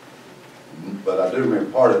it. But I do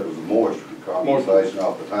remember part of it was the moisture condensation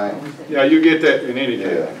off the tank. Yeah, you get that in any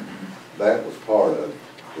tank. Yeah, that was part of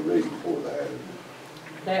the reason for that.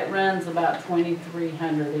 That runs about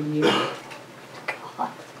 2,300 a year.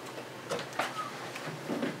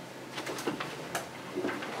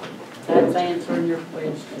 That's answering your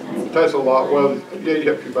question. That's a lot, well, yeah, you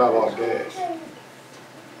have to buy a lot of gas.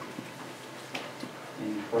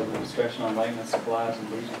 Any further discussion on maintenance supplies and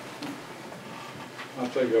budget?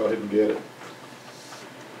 I'd say go ahead and get it.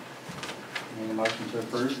 Need a motion to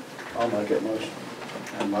approve? I'll make that motion.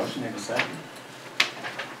 Have a motion, need a second?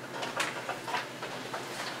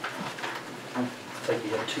 I think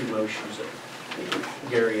you have two motions that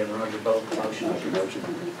Gary and Roger both motioned.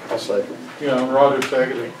 I'll second. Yeah, Roger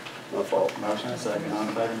seconded. My fault. Motion and second, all in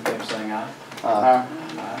favor, indicate by saying aye. Aye.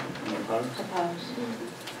 Aye. Any opposed? Opposed.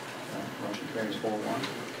 Motion carries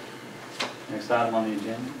 4-1. Next item on the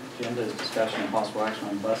agenda is discussion and possible action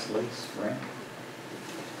on bus lease rent.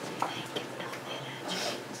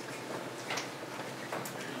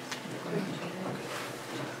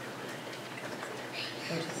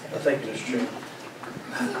 Thank you, Mr. Chairman.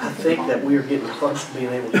 I think that we are getting close to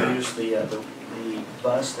being able to use the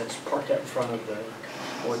bus that's parked out in front of the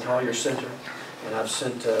Boyd Collier Center. And I've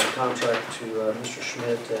sent a contract to Mr.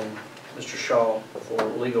 Schmidt and Mr. Shaw for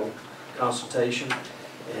legal consultation.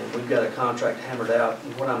 And we've got a contract hammered out.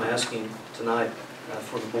 And what I'm asking tonight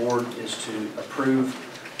for the board is to approve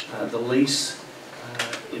the lease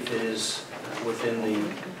if it is within the,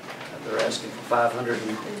 they're asking for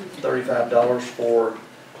 $535 for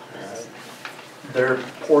their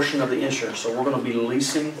portion of the insurance. So we're going to be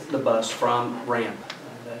leasing the bus from RAMP,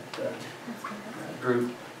 that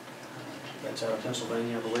group that's out of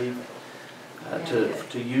Pennsylvania, I believe,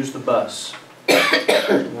 to use the bus.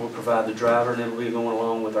 We'll provide the driver, and it'll be going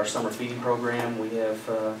along with our summer feeding program. We have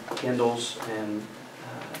Kindles and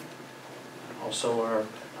also our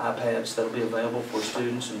iPads that'll be available for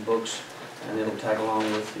students and books, and it'll tag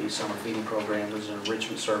along with the summer feeding program as an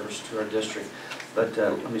enrichment service to our district. But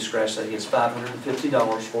let me scratch that. It's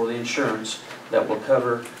 $550 for the insurance that will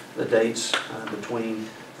cover the dates between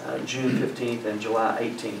June 15th and July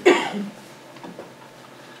 18th.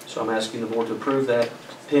 So I'm asking the board to approve that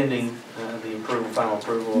pending the final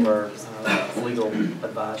approval of our legal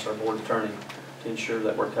advice, our board attorney, to ensure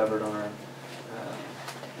that we're covered on our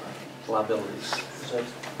liabilities.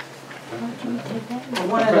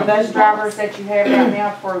 One of the bus drivers that you have right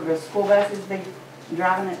now for the school buses, they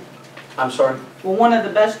driving it? I'm sorry? Well, one of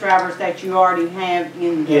the bus drivers that you already have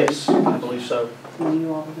in the... Yes, I believe so.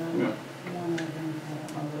 You all done? Yeah.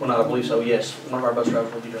 Well, no, I believe so, yes. One of our bus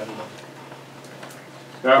drivers will be driving both.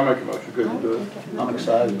 Yeah, I'll make a motion, good to do it. I'm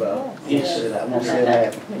excited about it. Yes. I'm gonna see it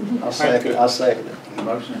happen. I'll second it.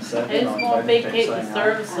 Motion and second, Who's all in gonna favor, be indicate by keeping saying aye.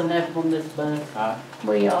 service enough on this bus? Aye.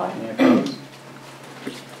 We are. Any opposed?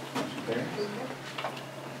 Motion carries.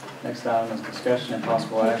 Next item is discussion and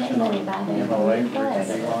possible action on MOA for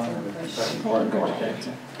Avon with Kentucky Department of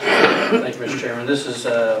Education. Thank you, Mr. Chairman. This is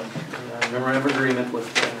a memorandum of agreement with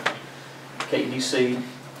KDC.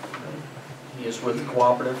 He is with the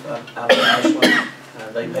cooperative out of Ashland.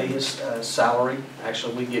 They pay his salary.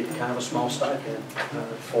 Actually, we get kind of a small stipend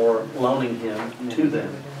for loaning him to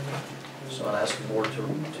them. So I'd ask the board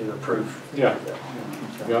to approve. Yeah.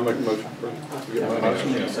 Yeah, I'll make a motion for it. Get my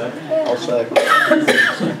Motion name. and second. I'll second.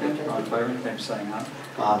 All in favor, indicate by saying aye.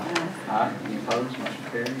 Aye. Aye. Any opposed? Motion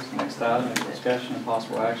carries. Next item is discussion and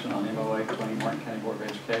possible action on MOA between Martin County Board of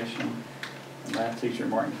Education and math teacher at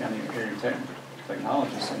Martin County Area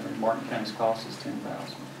Technology Center. Martin County's cost is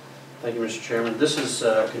 $10,000. Thank you, Mr. Chairman. This is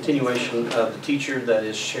a continuation of the teacher that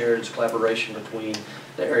is shared. It's collaboration between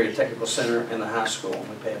the Area Technical Center and the high school.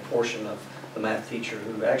 We pay a portion of the math teacher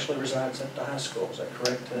who actually resides at the high school. Is that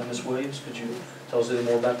correct, Ms. Williams? Could you tell us any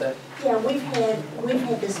more about that? Yeah, we've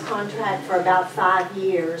had this contract for about 5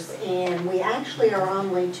 years, and we actually are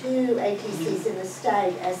only 2 ATCs in the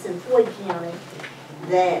state, as in Floyd County,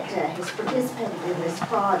 that has participated in this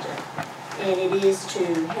project. And it is to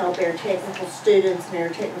help our technical students and our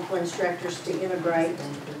technical instructors to integrate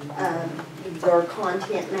their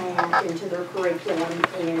content math into their curriculum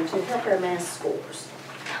and to help our math scores.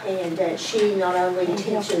 And she not only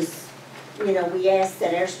teaches, you know, we ask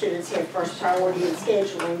that our students have first priority in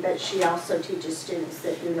scheduling, but she also teaches students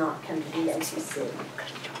that do not come to the ATC.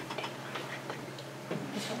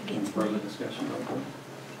 Any further discussion?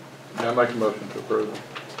 Yeah, I'll make a motion to approve it.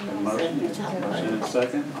 Motion and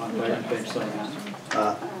second. All in favor, indicate by saying aye.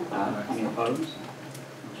 Aye. Aye. Any opposed?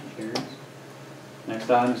 Motion carries. Next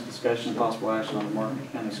item is discussion and possible action on the Martin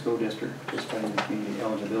County School District participating in the Community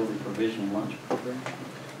Eligibility Provision Lunch Program.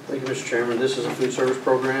 Thank you, Mr. Chairman. This is a food service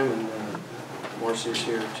program, and Marcy is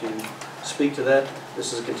here to speak to that.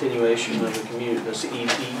 This is a continuation of the community, the CEP,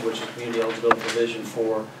 which is Community Eligibility Provision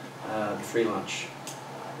for the free lunch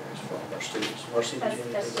for all of our students. Marcy, did you have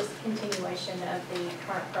anything? That's just a continuation of the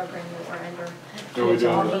current program that we're under. So we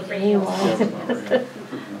doing All it? for renewal.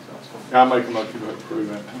 I'll make a motion to approve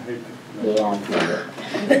that. I hate Yeah.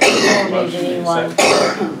 Motion Anyone?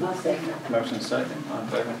 second. Motion second, all in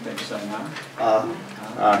favor, indicate by saying aye.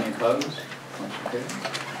 Aye. Any opposed? Motion carried.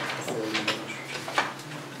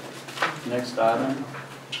 Next item.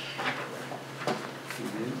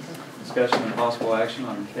 Discussion and possible action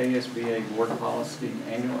on KSBA board policy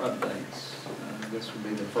annual updates. This would be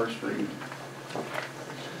the first read.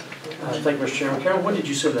 Thank you, Mr. Chairman. Carol, when did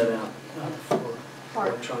you send that out?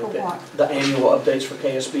 For what? The annual updates for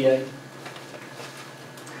KSBA?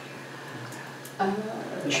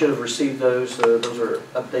 You should have received those. Those are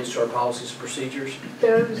updates to our policies and procedures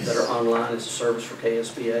Those, that are online as a service for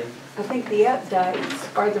KSBA. I think the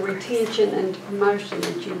updates are the retention and promotion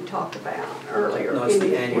that you talked about earlier. No, it's in the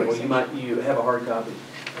this annual. workshop. You have a hard copy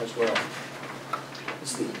as well.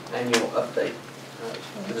 It's the annual update.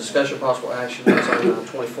 The discussion of possible action is on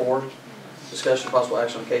 24. Discussion of possible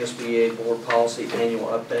action on KSBA board policy annual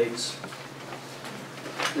updates.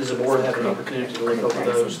 Does the board have an opportunity to look over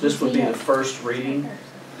those? This would be the first reading,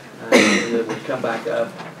 and it would come back up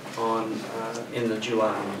on in the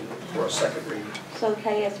July meeting for a second reading. So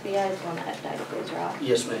KSBA is going to update these, right?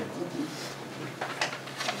 Yes, ma'am.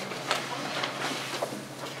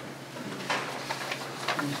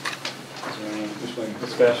 Is there any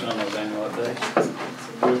discussion on those annual updates?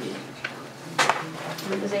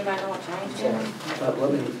 Does anybody know what changed in them?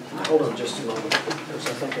 Let me, hold on just a moment, because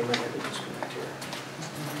I think I might have a disconnect here.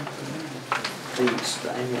 These,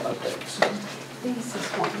 the annual updates. This is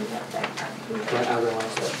what we update. I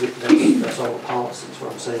realize that, that's all the policies,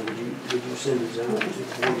 what I'm saying, would you send these out to the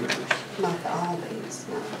board members? Not all these,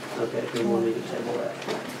 no. Okay, we will need to table that.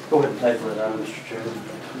 Go ahead and table it out, Mr. Chairman.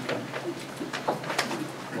 Okay.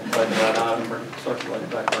 We'll take that item and circulate it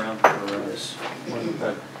back around for this when we've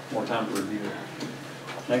had more time to review it.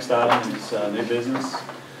 Next item is new business.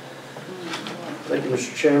 Thank you,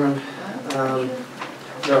 Mr. Chairman.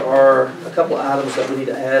 There are a couple of items that we need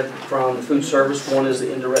to add from the food service. One is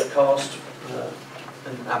the indirect cost.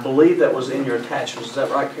 And I believe that was in your attachments. Is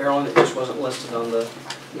that right, Carolyn? It just wasn't listed on the,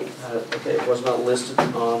 okay, it was not listed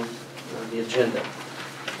on the agenda.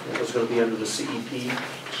 It was going to be under the CEP,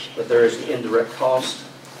 but there is the indirect cost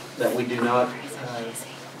that we do not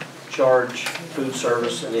charge food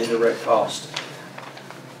service and indirect cost.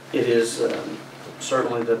 It is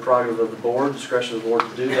certainly the prerogative of the board, discretion of the board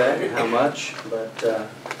to do that and how much, but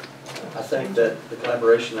I think that the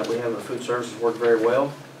collaboration that we have with food services worked very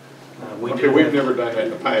well. Okay, we've never done that in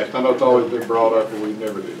the past. I know it's always been brought up, but we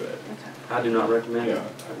never do that. I do not recommend it.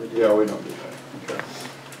 Yeah, we don't do that. Okay.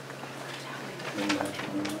 Any action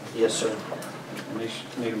on that? Yes, sir.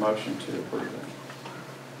 Need a motion to approve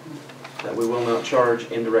that. That we will not charge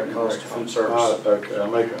indirect cost to food service. Okay, I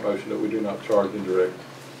make a motion that we do not charge indirect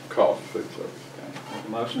cost food service. Okay. Have a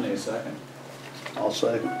motion, need a second. I'll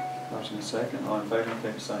second. Motion is second. All in favor,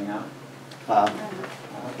 indicate by saying aye. Aye.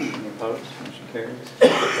 Any opposed? Motion carries.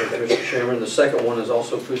 Thank you, Mr. Chairman. The second one is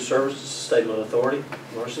also food service. It's a statement of authority.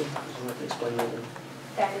 Marcy, would you like to explain that one?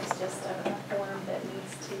 That is just a form that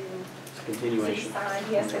needs to It's a be continuation. signed.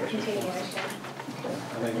 Yes, a continuation.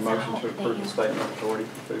 I need a motion to approve the statement of authority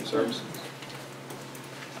for food services.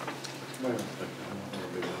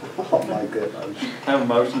 I'll make that motion. Have a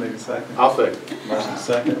motion, need a second. I'll second. Motion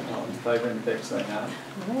second. All in favor, indicate by saying aye.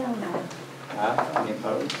 Aye. Any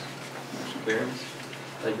opposed? Motion carries.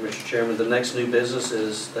 Thank you, Mr. Chairman. The next new business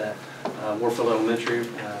is that Warfield Elementary,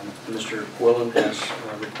 Mr. Quillen has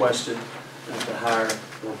requested to hire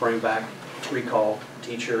or bring back recall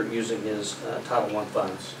teacher using his Title I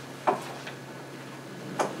funds.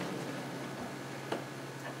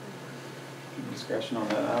 Discussion on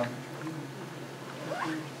that item?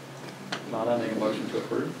 Not, I need a motion to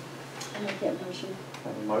approve. I make that motion.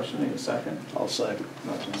 Have a motion, need a second. I'll second.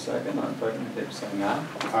 Motion second, all in favor, indicate by saying aye.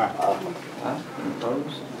 Aye. Aye. Any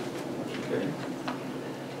opposed? Motion carries.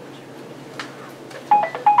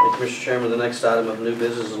 Thank you, Mr. Chairman. The next item of new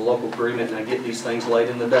business is a local agreement, and I get these things late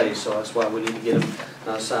in the day, so that's why we need to get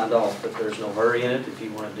them signed off. But there's no hurry in it if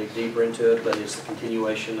you want to dig deeper into it, but it's the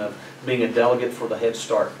continuation of being a delegate for the Head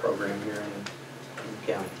Start program here in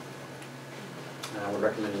the county. And I would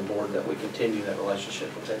recommend to the board that we continue that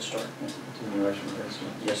relationship with Head Start. Continuation of this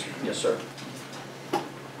one. Yes, sir. Yes, sir.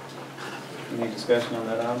 Any discussion on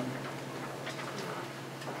that item?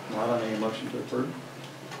 Not, I need a motion to approve.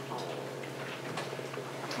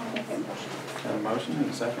 Have a motion, need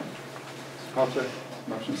a second. I'll second.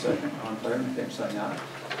 Motion second, all in favor, indicate by saying aye.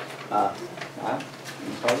 Aye. Aye.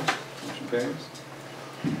 Any opposed? Motion carries.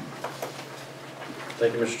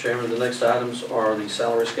 Thank you, Mr. Chairman. The next items are the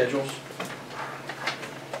salary schedules.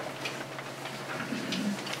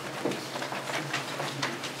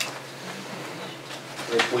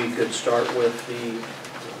 If we could start with the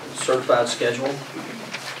certified schedule.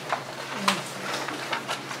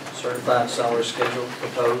 Certified salary schedule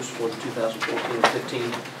proposed for the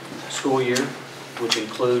 2014-15 school year, which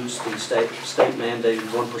includes the state mandated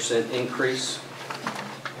 1% increase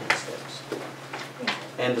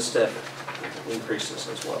and the step increases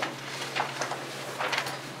as well.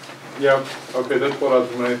 Yeah, okay, that's what I was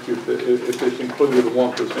gonna ask you, if it's included the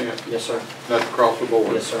 1%. Yes, sir. That's across the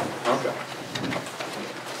board? Yes, sir. Okay.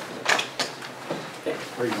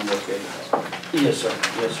 Are you gonna look at it? Yes, sir.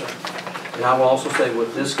 Yes, sir. And I will also say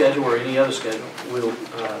with this schedule or any other schedule, we'll,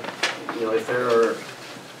 if there are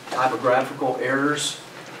typographical errors,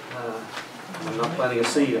 I'm not planting a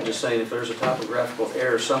seed, I'm just saying if there's a typographical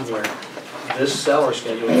error somewhere, this salary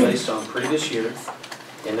schedule is based on previous year,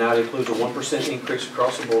 and now it includes a 1% increase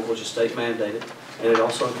across the board, which is state mandated, and it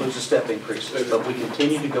also includes the step increases. But we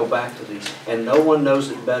continue to go back to these, and no one knows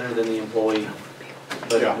it better than the employee.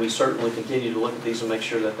 But we certainly continue to look at these and make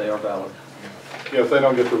sure that they are valid. Yeah, if they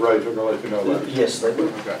don't get the raise, they're gonna let you know that. Yes, they will.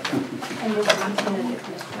 Okay. And this is the tentative,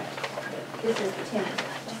 Mr. President. This is the tentative.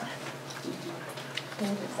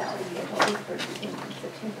 Tentative salary schedule is for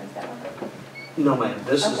September, is that right? No, ma'am.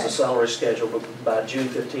 This is Okay. the salary schedule, but by June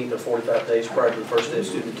 15th or 45 days prior to the first day of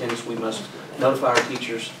student attendance, we must notify our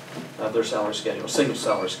teachers of their salary schedule, single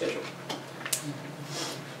salary schedule.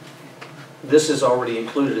 This is already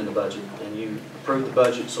included in the budget, and you approved the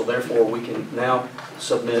budget, so therefore we can now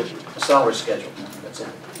submit a salary schedule. That's it.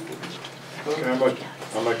 Okay,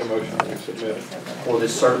 I'll make a motion to submit it. For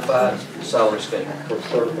this certified salary schedule. For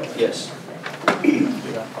certified. Yes.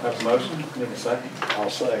 Have a motion, need a second? I'll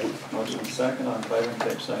second. Motion and second, all in favor,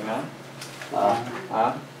 indicate by saying aye. Aye.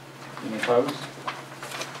 Aye. Any opposed?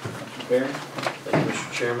 Motion carries. Thank you,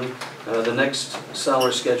 Mr. Chairman. The next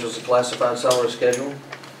salary schedule is the classified salary schedule.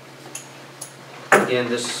 Again,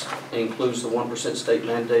 this includes the 1% state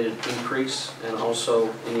mandated increase and also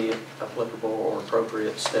any applicable or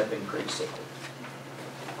appropriate step increase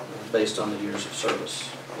based on the years of service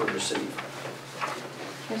we receive.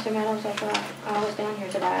 Mr. Meadows, I was down here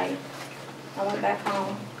today. I went back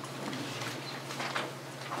home.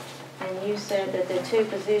 And you said that the 2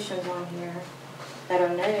 positions on here that are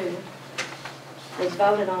new was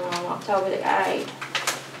voted on October the 8th.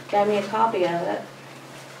 Gave me a copy of it.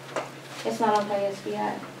 It's not on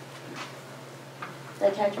KSBA. The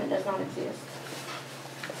attachment does not exist.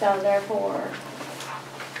 So therefore,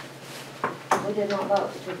 we did not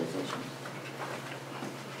vote for 2 positions.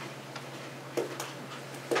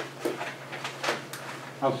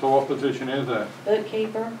 So what position is that?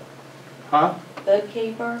 Bookkeeper, Huh?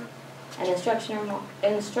 bookkeeper, and instructional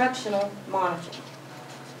monitor.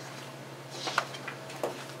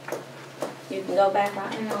 You can go back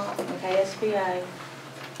right now on KSBA,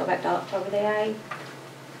 go back to October the 8th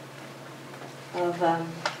of,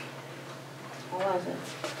 what was it?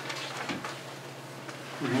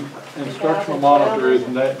 Instructional monitor,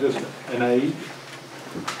 isn't that just an aide?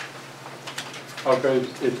 Okay,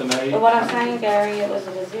 it's an aide. But what I'm saying, Gary, it was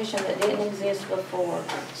a position that didn't exist before,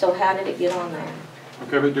 so how did it get on there?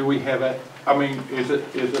 Okay, but do we have that, I mean, is it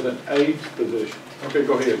an aide's position? Okay,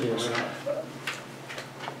 go ahead. Yes.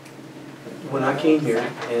 When I came here,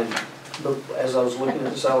 and as I was looking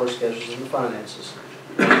at the salary schedules and the finances,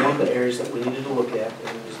 one of the areas that we needed to look at,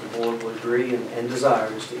 and as the board would agree and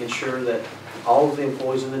desire, is to ensure that all of the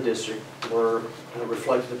employees in the district were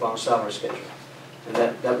reflected upon a salary schedule. And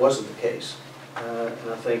that wasn't the case.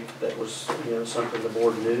 And I think that was something the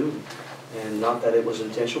board knew, and not that it was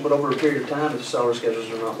intentional, but over a period of time, if the salary schedules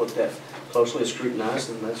are not looked at closely and scrutinized,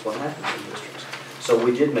 then that's what happens in districts. So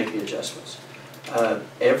we did make the adjustments.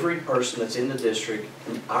 Every person that's in the district,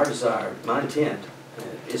 our desire, my intent,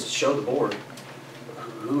 is to show the board,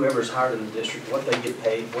 whoever's hired in the district, what they get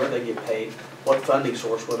paid, where they get paid, what funding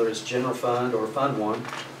source, whether it's general fund or Fund 1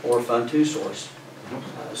 or Fund 2 source,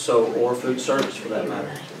 or food service for that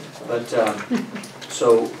matter. But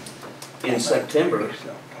so in September,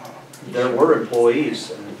 there were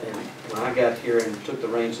employees, and when I got here and took the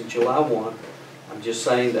reins in July 1, I'm just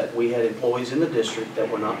saying that we had employees in the district that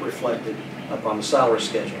were not reflected upon the salary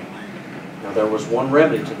schedule. Now, there was one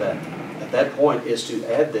remedy to that. At that point is to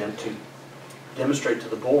add them to demonstrate to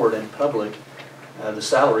the board and public the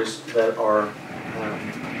salaries that are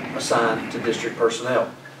assigned to district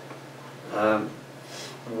personnel.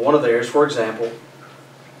 One of theirs, for example,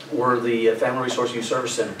 were the Family Resource Youth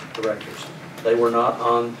Service Center directors. They were not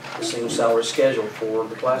on the single salary schedule for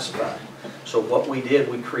the classified. So what we did,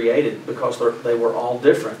 we created, because they were all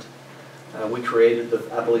different, we created,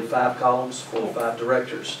 I believe, 5 columns for 5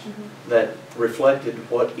 directors that reflected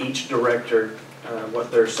what each director,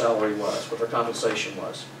 what their salary was, what their compensation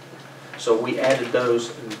was. So we added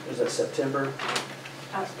those, is that September?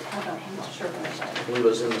 I'm not sure when I believe it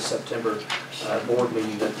was in the September board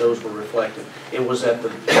meeting that those were reflected. It was at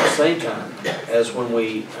the same time as when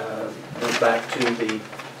we went back to the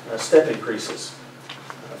step increases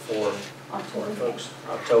for folks,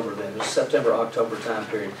 October then. It was September, October time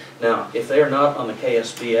period. Now, if they are not on the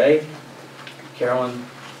KSBA, Carolyn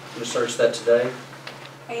researched that today.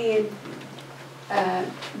 And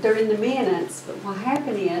they're in the minutes, but what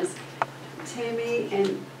happened is, Tammy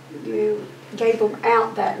and you gave them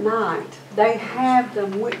out that night. They have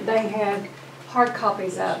them, they had hard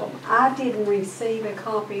copies of them. I didn't receive a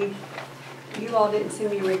copy. You all didn't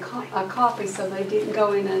send me a copy, so they didn't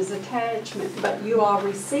go in as attachment, but you all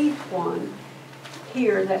received one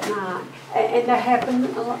here that night. And that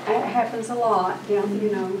happens a lot down,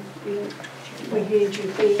 you know, we hand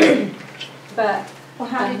you things. But Well,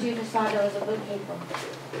 how did you decide there was a bookkeeper?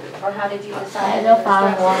 Or how did you decide? I don't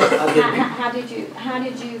find one. How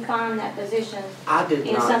did you find that position I did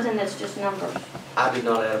in not. something that's just numbers? I did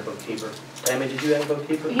not add a bookkeeper. Tammy, did you add a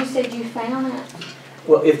bookkeeper? You said you found it.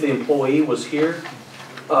 Well, if the employee was here,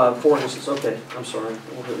 for instance, okay, I'm sorry,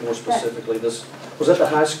 a little bit more specifically, this, was that the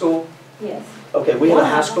high school? Yes. Okay, we had a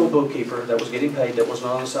high school bookkeeper that was getting paid that was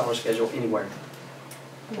not on the salary schedule anywhere.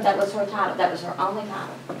 That was her title, that was her only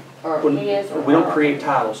title, or When- his or We don't her. create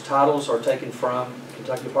titles. Titles are taken from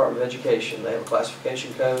Kentucky Department of Education. They have a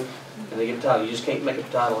classification code, and they give a title. You just can't make a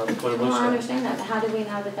title out of clear blue Well, I sky. understand that, but how do we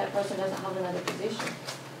know that that person doesn't hold another position?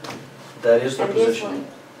 That is their And this position.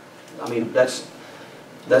 I mean, that's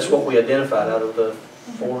what we identified out of the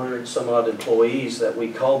 400 some odd employees that we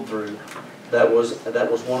called through. That was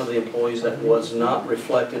one of the employees that was not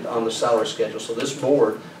reflected on the salary schedule. So this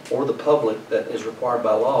board, or the public that is required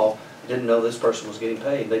by law, didn't know this person was getting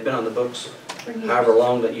paid. They've been on the books however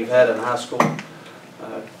long that you've had in high school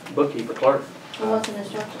bookkeeper clerk. Well, what's an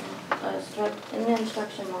instruction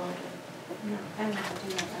monitor? No, I don't know how to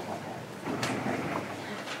do that.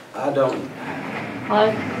 I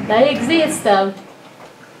don't, They exist though.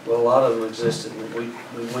 well, a lot of them existed.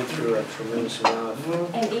 We went through a tremendous amount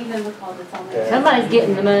of, And even because it's on there. Somebody's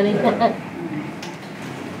getting the money.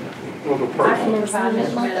 Well, the I person, can provide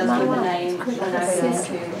Mr. Meadows with the name when I send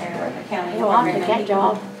to our accounting Well, I'll department. take that and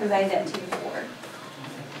job. he can convey that to you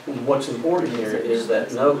for. what's important here is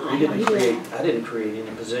that, no, I didn't create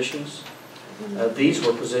any positions. These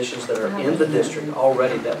were positions that are in the district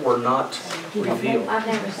already that were not revealed. I've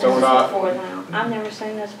never So seen we're this not- before now. I've never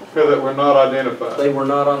seen this before. because that were not identified. They were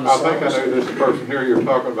not on the I think I salary know schedule. this person here you're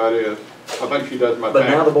talking about is, I think she does my But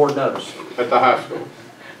now the tax board knows. at the high school.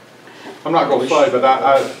 I'm not gonna say, but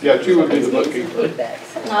yeah, she would be the bookkeeper.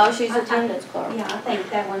 No, she's attendance clerk. Yeah, I think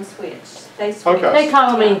that one switched. They switched. Okay. They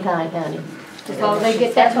call them anything, honey. As long as they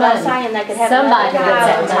get that That's what I'm money. saying, they could have Somebody another gets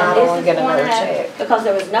that title. title This and is get one another that- check. Because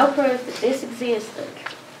there was no proof that this existed.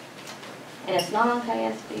 And it's not on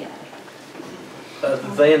KSBA.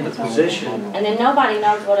 Then the position, And then nobody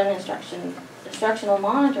knows what an instructional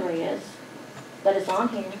monitor is, but it's on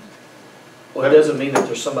here. well, it doesn't mean that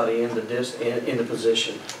there's somebody in the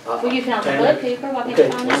position. Well, you found the Tammy- bookkeeper, why can't Okay,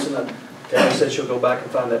 you find listen him? up. Tammy said she'll go back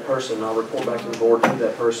and find that person, and I'll report back to the board who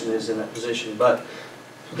that person is in that position. But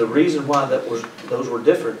the reason why those were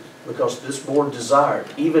different, because this board desired,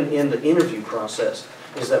 even in the interview process,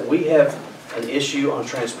 is that we have an issue on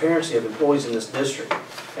transparency of employees in this district.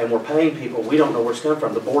 And we're paying people, we don't know where it's coming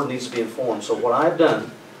from. The board needs to be informed. So what I've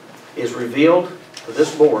done is revealed to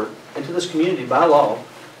this board and to this community by law,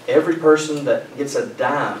 every person that gets a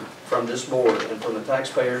dime from this board and from the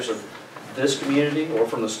taxpayers of this community or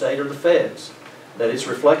from the state or the feds, that it's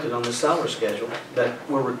reflected on this salary schedule that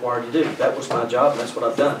we're required to do. That was my job, and that's what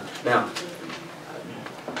I've done. Now,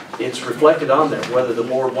 it's reflected on there. Whether the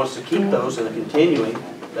board wants to keep those in a continuing,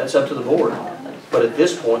 that's up to the board. But at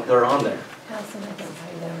this point, they're on there.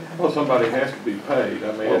 Well, somebody has to be paid,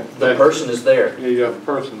 I mean. The person is there. Yeah, the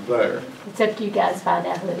person's there. It's up to you guys to find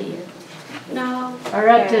out who it is. No. Or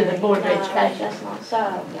up to the Gary, Board of no, Education. That's not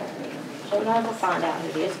so, Gary. They'll never find out who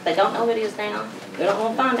it is. If they don't know who it is now, they don't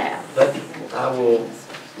want to find out. That I will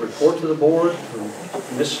report to the board.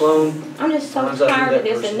 Ms. Sloan, I'm just so Finds out who tired that of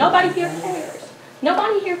this, person and nobody here cares.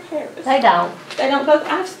 Nobody here cares. They don't. They don't go,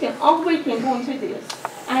 I've spent all weekend going through this.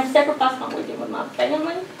 I have sacrificed my weekend with my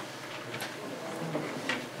family.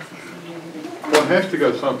 Well, it has to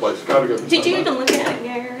go someplace, it's gotta go to Did you somebody. even look at it,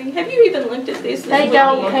 Gary? Have you even looked at this? They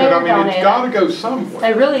don't Look care. at- I mean, it's gotta go somewhere.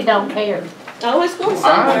 They really don't care. Oh, it's going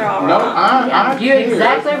somewhere, all right. Yeah, you're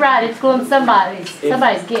exactly right, it's going somebody's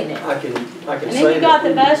getting it. I can And say then you got that.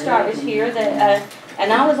 the bus drivers here that,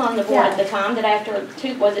 and I was on the board at the time that after,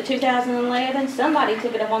 was it 2011, somebody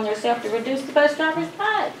took it up on themselves to reduce the bus driver's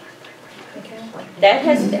pay. That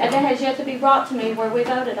has yet to be brought to me where we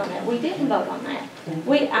voted on that. We didn't vote on that.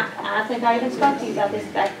 I think I even spoke to you about this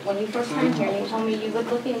back when you first came here, and you told me you would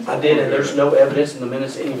look into it. I did, and there's no evidence in the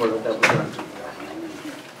minutes anywhere that that was done.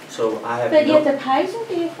 So I have But yet no, the pays are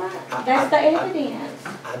different. That's the evidence.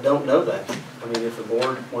 I don't know that. I mean, if the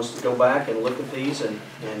board wants to go back and look at these and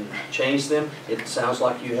change them, it sounds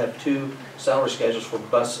like you have two salary schedules for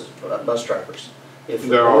bus drivers. If the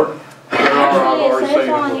There board, are, I've already seen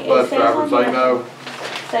them with bus drivers, they know.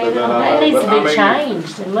 That needs to be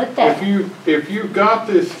changed and looked at. If you've got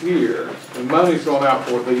this here, the money's going out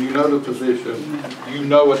for it, then you know the position, you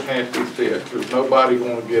know it has to be fixed. There's nobody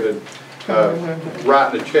gonna get it,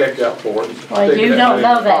 writing a check out for it. Well, you don't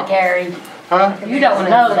know that, Gary. Huh? You don't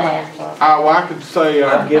know that. Well, I can say,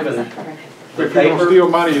 I've given the if you're paper. gonna steal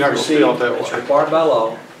money, you're not gonna steal it that It's way. required by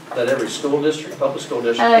law that every school district, public school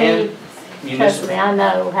district, I and mean, trust municipal. me, I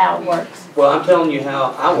know how it works. Well, I'm telling you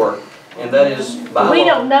how I work, and that is by law. We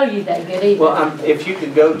don't know you that good either. Well, if you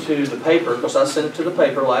could go to the paper, because I sent it to the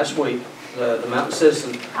paper last week, the Mountain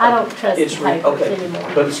Citizen. I don't trust the It's papers okay,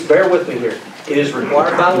 anymore. but bear with me here. It is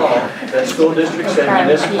required by law that school districts and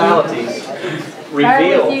municipalities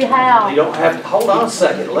reveal. with you how? You don't have to, hold on a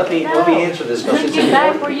second, let me answer this. 'Cause Look it's you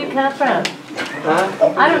back important. where you come from.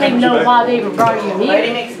 Huh? I don't even know why they even brought you Let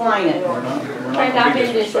here. him explain it. Craig, I've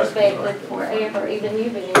been disrespected forever, even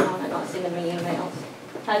you've been in on it, not sending me emails.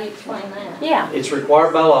 How do you explain that? Yeah. It's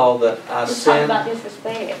required by law that I Just talk send, about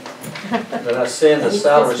disrespect. the He's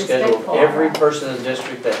salary schedule disrespectful. of every person in the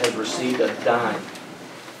district that has received a dime.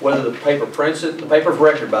 Whether the paper prints it, the paper of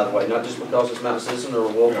record, by the way, not just because it's Mountain Citizen or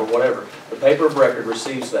Wolf or whatever. The paper of record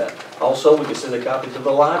receives that. Also, we can send a copy to the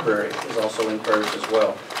library, is also encouraged as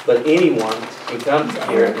well. But anyone can come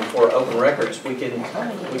here and for open records, we can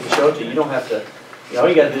show it to you. You don't have to, all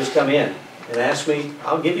you gotta do is come in and ask me,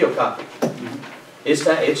 I'll give you a copy.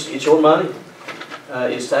 It's your money.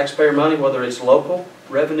 It's taxpayer money, whether it's local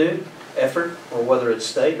revenue effort or whether it's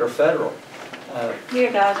state or federal.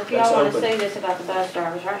 Here, guys, if That's y'all want to open. see this about the bus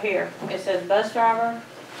drivers, right here, it says bus driver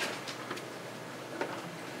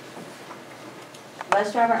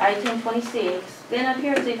 1826, then up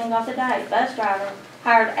here it's even got the date, bus driver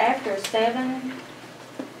hired after 7/1,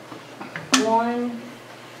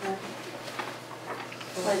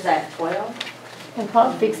 what is that, 12? And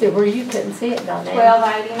Pop fixed it where you couldn't see it on there.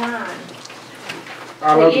 1289.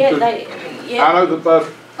 I know Yeah, that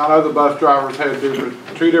I know the bus drivers had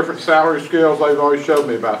two different salary scales they've always showed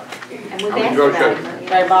me about. And we've I mean, asked go about show it.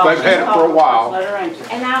 They've had it for a while. Let her answer.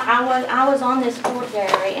 And I was on this board,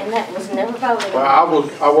 Gary, and that was never voted Well, on.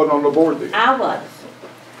 I wasn't on the board then. I was.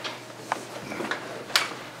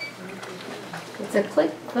 It's a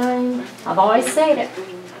click thing. I've always said it.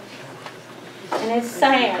 And it's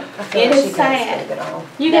sad. I feel It like is she gotta sad. take it off.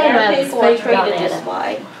 You that gave our out to people are speak on treated it. this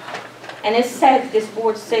way. And it's sad that this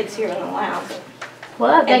board sits here and allows it.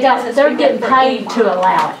 Well, And doesn't they're speak getting up for paid to anyone.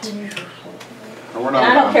 allow it. And we're And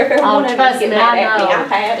I don't not, care if every one of you trust get me, mad I at me, know. I've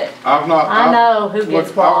had it. I've not. I know who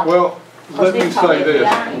gets what. Well, let me They call say it this,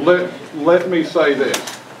 lying. let me say this.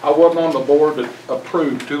 I wasn't on the board that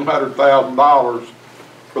approved $200,000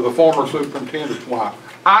 for the former superintendent's wife.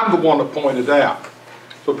 I'm the one that pointed out.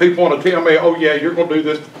 So people want to tell me, oh yeah, you're going to do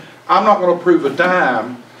this. I'm not going to approve a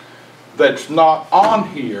dime that's not on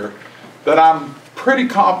here that I'm pretty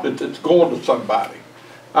confident it's going to somebody.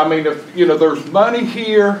 I mean, if, there's money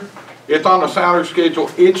here, it's on the salary schedule,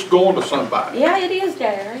 it's going to somebody. Yeah, it is,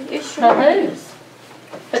 Gary. It sure But who? is.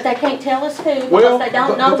 But they can't tell us who Well, because they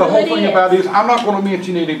don't know the who whole it thing is. about it is, I'm not going to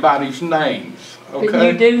mention anybody's names, But you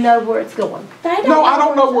okay? do know where it's going. They don't No, I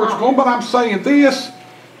don't know where it's on. going, but I'm saying this,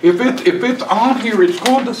 if it's on here, it's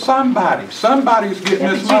going to somebody. Somebody's getting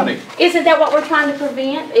Yeah, this but you- money. Isn't that what we're trying to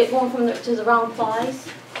prevent? It going to the wrong place?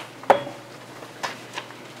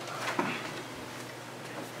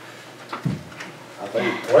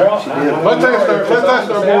 Well, Let's ask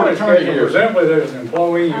their board attorney here. Presumably there's an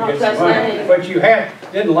employee, you I don't get some trust money, that.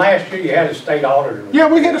 but didn't last year you had a state auditor? Yeah,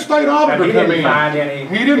 we had a state And auditor he come didn't in. find any.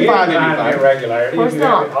 He didn't find anything. irregularity. Of course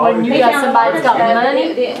not. When you got somebody that's got money,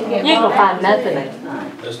 you ain't gonna find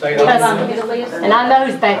nothing. The state Trust auditor. me. And I know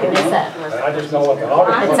who's backing this up. I just know what the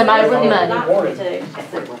auditor. It's somebody with money. Not going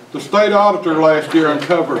to. The state auditor last year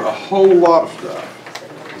uncovered a whole lot of stuff.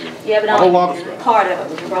 Yeah, but A whole lot of only stuff. part of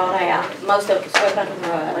it was brought out. Most of it was swept under the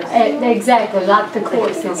rug. Exactly, like the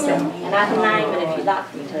court system. And I can name it if you'd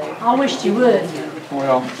like me to. I wished you would.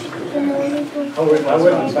 Well, I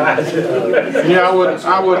wouldn't advise it. yeah, I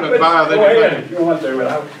wouldn't advise Go ahead anything. if you want to,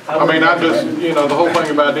 but I mean, I just, you know, the whole thing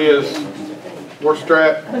about it is, we're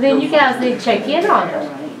strapped. Well, then you guys need to check in on it,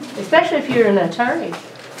 especially if you're an attorney.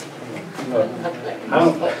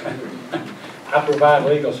 I provide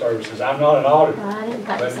legal services. I'm not an auditor. I didn't think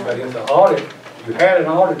But so. it's an audit. You had an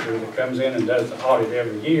auditor that comes in and does the audit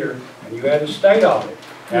every year, and you had a state audit.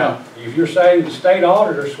 Now, if you're saying the state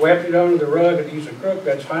auditor swept it under the rug and he's a crook,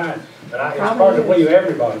 that's fine. But it's hard to believe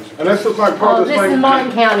everybody's a crook. And this is like part Oh, of this this is thing.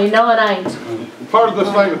 Martin County, no it ain't. Part of this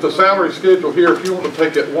thing with the salary schedule here, if you want to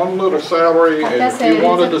take it one little salary, Like I and said, if you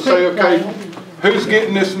wanted to it's a say, quick okay, thing. who's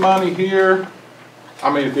getting this money here? I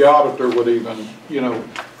mean, if the auditor would even, you know,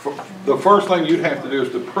 the first thing you'd have to do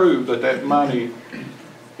is to prove that that money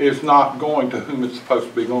is not going to whom it's supposed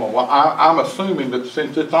to be going. Well, I'm assuming that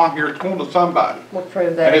since it's on here, it's going to somebody. We'll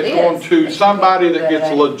prove that And it it's going is. to somebody that gets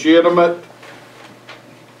legitimate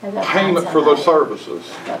payment for those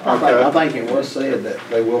services. I Okay? think it was said that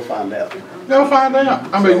they will find out. They'll find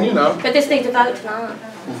out. I mean, you know. But this needs a vote tonight.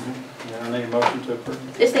 Yeah, I need a motion to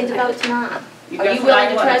approve. This needs a vote tonight. You Are got you willing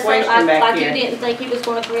to somebody want a trust him, question back like you here. didn't think he was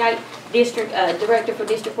gonna create district, director for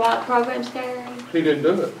district-wide programs, Gary? He didn't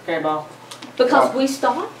do it. Okay, Ball, Because we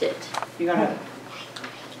stopped it. you gonna,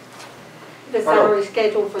 The salary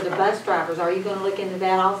schedule for the bus drivers, are you gonna look into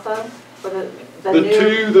that also? For the The new?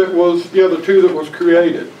 two that was, yeah, the two that was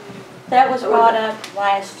created. That was brought up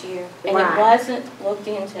last year, and it Right. wasn't looked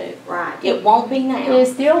into. Right. It won't be now. It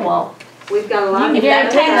still won't. We've got a lot You of can people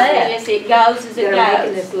guarantee that. Yes, it goes as it that are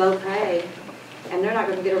making goes. this low pay, and they're not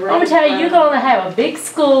gonna get a raise. I'm gonna tell you, you're from- gonna have a big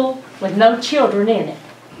school with no children in it.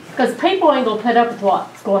 Because people ain't gonna put up with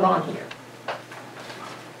what's going on here.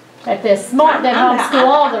 If they're smart, they homeschool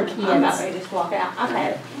all their I'm about kids. ready to just walk out. I've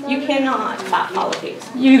had it. You cannot fight politics.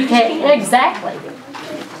 You can't, exactly.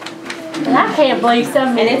 And I can't believe some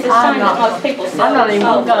of And these, it's a I'm shame that not, most people I'm sell not their even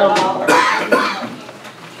soul gonna for go. a dollar.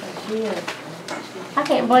 I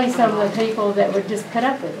can't believe some of the people that would just put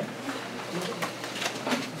up with it.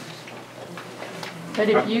 But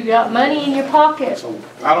if you got money in your pocket,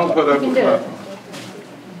 I don't put you up can with do it.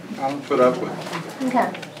 nothing. I don't put up with it.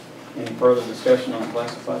 Okay. Any further discussion on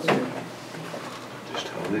classified schedule? Just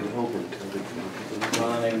hold it over until they can.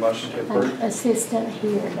 I need a motion to An approve. assistant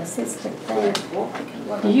here, an assistant there.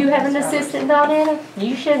 Do you have an assistant, Donna?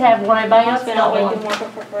 You should have one, everybody else Husband got always one. been working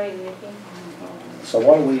for free with him. So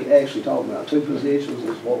what are we actually talking about? Two positions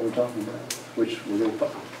is what we're talking about, which we're gonna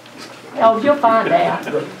find. Oh, you'll find out.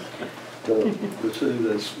 The two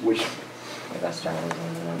that's, which,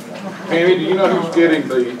 Tammy, do you know who's getting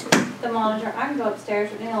the, The monitor, I can go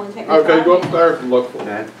upstairs with Neil and take. okay, go upstairs and look for it.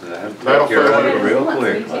 That'll fill it. real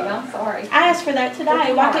quick. I'm sorry. I asked for that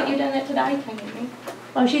today. Why couldn't you done it today, Tammy?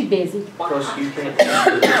 Oh, she's busy. Because you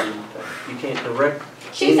can't direct.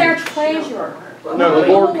 She's our treasurer. No, the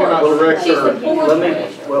board cannot direct She's the her. board Let me,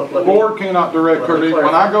 treasurer. well, The let me. board cannot direct her.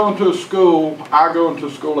 When I go into a school, I go into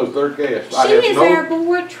school as their guest. I She have is no- our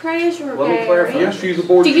board treasurer, Let me clarify. Gary. Yes, she's a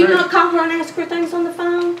board Do you treasurer. not call her and ask her things on the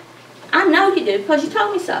phone? I know you do, because you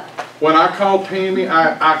told me so. When I call Tammy,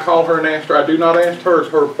 I call her and ask her. I do not ask her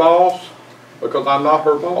as her boss because I'm not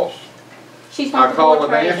her boss. She's not I the call board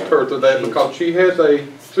and ask treasurer. her to that because she has a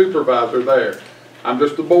supervisor there. I'm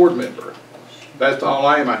just a board member. That's all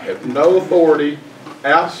I am. I have no authority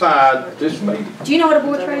outside this meeting. Do you know what a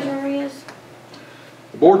board treasurer is?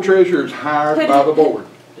 The board treasurer is hired by the board.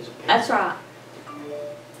 That's right.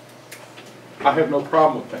 I have no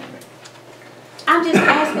problem with Tammy. I'm just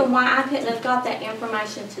asking why I couldn't have got that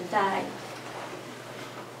information today.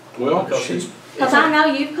 Well, Because she's, Because I know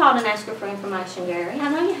you've called and asked her for information, Gary. I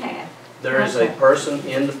know you have. there is a person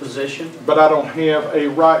in the position. but I don't have a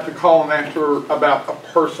right to call and ask her about a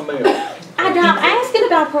personnel. I'm not asking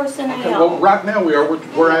about Well, personnel. right now we are,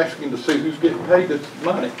 we're asking to see who's getting paid this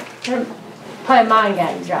money. They're playing mind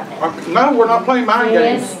games right now. No, we're not playing mind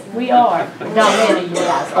games. Yes, we are. Not many of you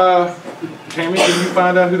guys are. Tammy, can you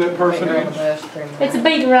find out who that person is? It's a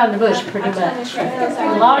beating around the bush, pretty much.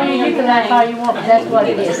 A lawyer, you can act all you want, but that's what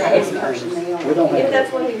it is. we don't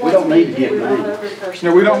have, we don't need to get names.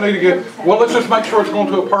 No, we don't need to get, well, let's just make sure it's going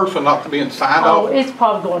to a person, not to be signed Oh, off. it's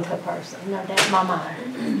probably going to a person, no doubt in my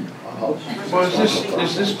mind. Well,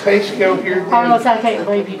 is this pay scale here? Carlos, I can't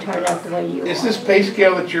believe you turned out the way you Is are. this pay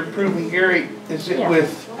scale that you're approving, Gary, is it Yeah.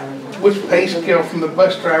 with, which pay scale from the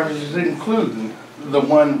bus drivers is it including? The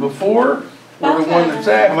one before or the one that's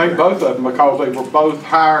I after? think both of them, because they were both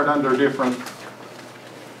hired under different,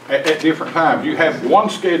 at different times. You have one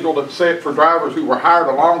schedule that's set for drivers who were hired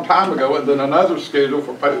a long time ago, and then another schedule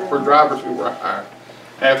for drivers who were hired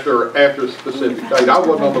after a specific date. I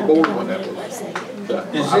wasn't on the board when that was.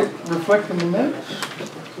 Is it reflecting the minutes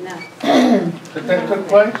No. that took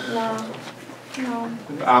place? No, no,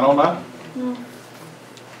 I don't know. no.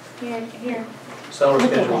 Here. Salary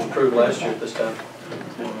schedule was approved last year at this time.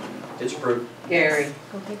 It's approved. Gary,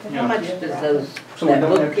 how much does So we that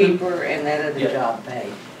don't have to- bookkeeper and that other Yeah. job pay?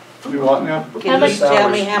 Do what now? Can you tell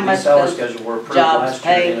me how much These salary those schedules were approved jobs last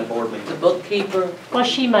year pay? in a board The meeting. bookkeeper, What's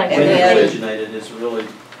she making? When And it the other- originated, it's really,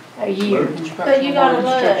 A year. But you gotta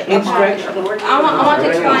look. instructional, I want to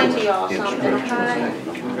explain to y'all something, okay?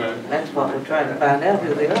 Okay. that's what we're trying to find out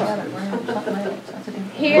who they are.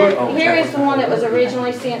 Here is the one that was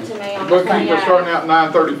originally sent to me on the Bookkeeper starting 28th. out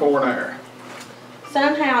 9.34 an hour.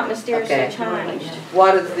 Somehow it mysteriously Okay. changed.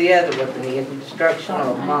 What is the other one, the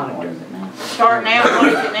instructional monitor? Starting out, what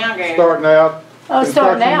is it now, Gary? Starting out, Oh,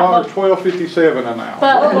 starting instruction out, monitor but, 12.57 an hour.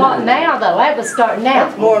 but what now though? That was starting out.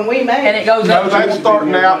 That's more than we And made. it goes No, up. that's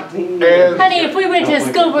starting out as, Honey, if we went to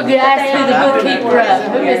school, we could ask who the bookkeeper of,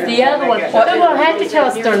 who is the other one. They won't have to tell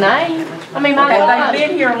us their name. I mean, my Have God. they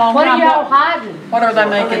been here a long What are time? y'all hiding? What are they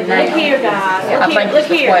making Look now? here, guys, I think look it's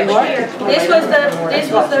the here, question. This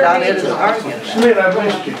was the Don is original. arguing. Smith, I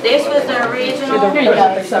missed you. This was the original Here you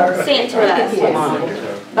go, sir. sent to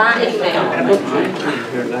us by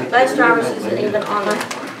email. Bus drivers isn't even on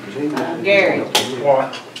the, Gary,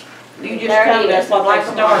 what? you just told us what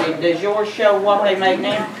they started. Does yours show what they make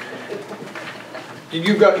now?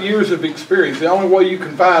 You've got years of experience. The only way you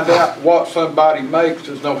can find out what somebody makes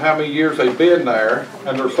is know how many years they've been there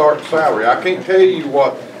and their starting salary. I can't tell you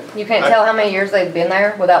what, You can't tell how many years they've been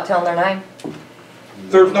there without telling their name?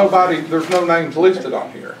 there's no names listed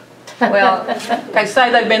on here. Well, Okay, say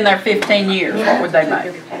they've been there 15 years, what would they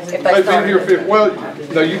make? if they They've been here, started. well,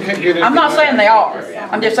 no, you can't get into I'm not that. saying they are,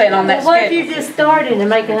 I'm just saying on that What if you schedule. just started and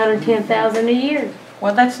make 110,000 a year?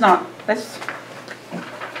 Well, that's not, that's,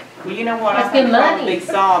 Well, you know what, I That's think good our money. big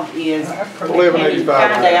solve is, can you $11.85.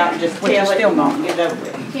 find out, just Which is tell it, still not. and get it over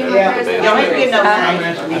with. Yeah. Y'all ain't getting no I'm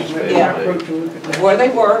names. asking you. Yeah. Where they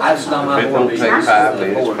work. that's not my If it board don't meeting. take 5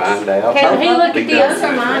 minutes, find out. Can he look at Those this?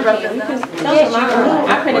 are mine, Kim. Those Yes, are you mine.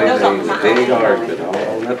 I printed those off my Big own. argument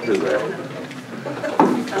all up to there.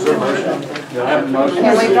 You'll have a motion.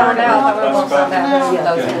 Can we find out, that we won't find out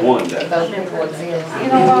who One those, day. those people exist? You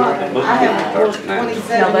know what, I have worked no,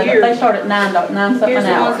 27 they years. start at nine something Here's an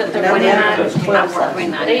the ones hour. that they're 29,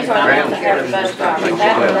 12. These are the ones that have the bus drivers.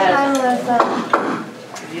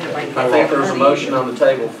 I think there's a motion on the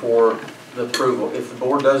table for the approval. If the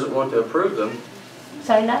board doesn't want to approve them,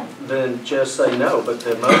 Say no. then just say no, but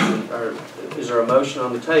the motion, or is there a motion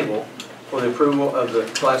on the table for the approval of the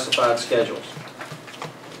classified schedules?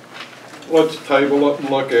 Let's table up and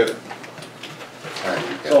look at it.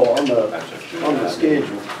 So on the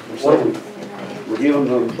schedule, we're saying, we're giving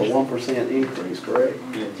them the 1% increase, correct?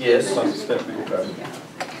 Yes. Okay.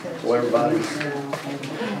 So everybody's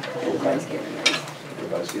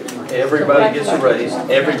getting. Everybody gets a raise,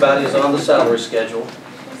 everybody's on the salary schedule.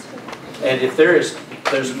 And if there's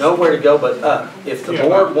nowhere to go but up. If the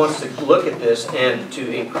board wants to look at this and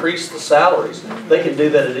to increase the salaries, they can do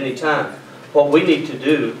that at any time. What we need to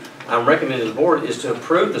do, I'm recommending the board, is to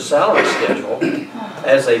approve the salary schedule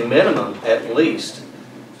as a minimum at least.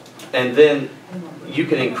 And then you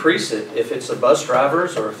can increase it if it's the bus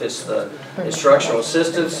drivers or if it's the instructional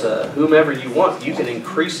assistants, whomever you want, you can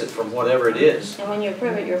increase it from whatever it is. And when you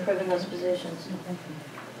approve it, you're approving those positions.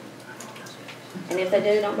 And if they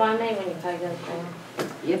do, don't blame me when you pay those for them.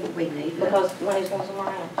 Yeah, but we need Because money's going somewhere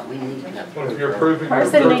else. We need Well, if you're approving, you're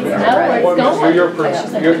Person needs approving. to know where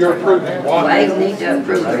it's going. You're approving what? They need to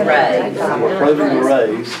approve the raise. We're approving the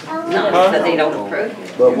raise, No, but they don't approve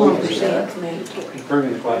it. but 1%.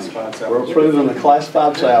 Approving the classified salary. We're approving the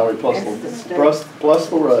classified salary plus the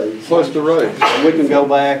raise. Plus the raise. And we can go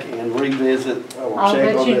back and revisit or I'll check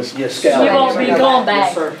bet on you- this Yes. scale. You won't be going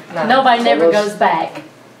back. Nobody never goes back.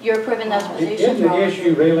 You're approving those Isn't positions. the Ron.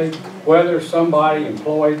 issue really whether somebody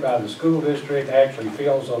employed by the school district actually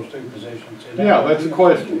fills those two positions? Is that- Yeah, that's the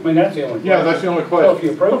question. I mean, that's the only question. Yeah, that's the only So if question.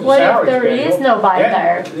 you approve But the what if salary there schedule, is nobody then-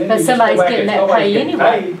 there? then you Because just go somebody's back getting and that nobody's pay getting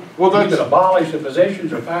anyway. paid. Well, You that's- could abolish the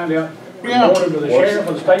positions or find out, Yeah. report them to the sheriff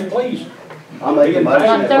or the state police. I make a Being motion. paid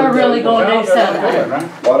Like they're that we really go gonna do They're not something. doing it, right?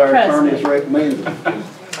 what our Trust me. attorneys recommended.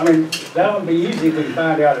 I mean, that would be easy if we could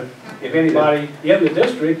find out if anybody in the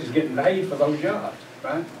district is getting paid for those jobs,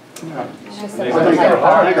 right? I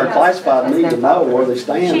think our classified need to know where they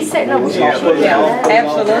stand. She's sitting over Let's there. not split it all-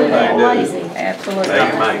 Absolutely. Lazy. Absolutely.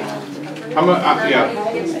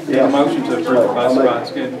 Yeah. Motion to approve the classified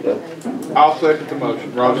schedule. I'll second the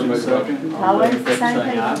motion. Roger made the motion. Second. Always the Favor same saying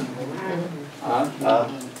thing. aye. Aye.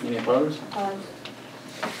 Any opposed?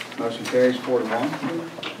 Motion carries 4-1.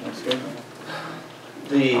 Next schedule.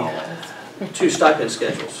 two stipend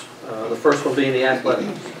schedules. The first one being the athletic.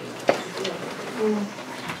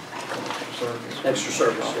 Extra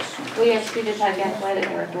services. We asked you to take athletic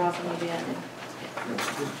director off and you didn't.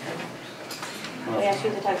 We asked you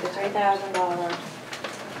to take the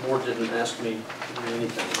 $3,000. Board didn't ask me to do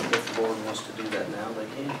anything. If the board wants to do that now, they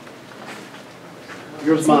can.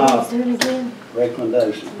 Here's my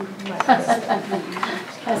recommendation.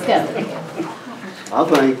 Let's go. I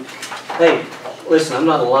think, Hey, listen, I'm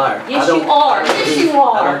not a liar. Yes, you are. Yes, you I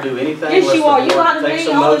are. don't do anything Yes, unless you are. the You lie to board takes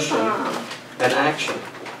me a all the motion time. and action.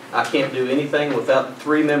 I can't do anything without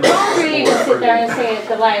 3 members of You the even board sit there and approving. said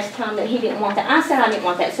the last time that he didn't want that. I said I didn't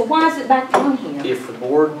want that. So why is it back on here? If the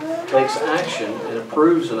board takes action and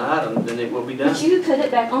approves an item, then it will be done. But you put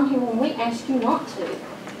it back on here when we asked you not to.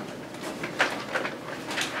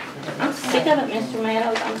 I'm sick of it, Mr.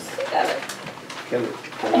 Meadows. I'm sick of it.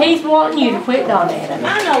 He's wanting you to quit on it. I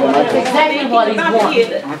know what That's exactly what he's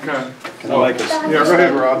wanting. Okay. can I make a, Yeah, go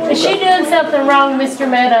ahead, Roger. Is she doing something wrong, Mr.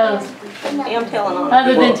 Meadows, I'm telling on.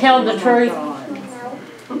 other than tell the truth?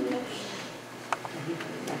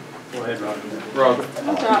 Go ahead, Roger. Roger.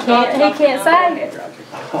 He can't say?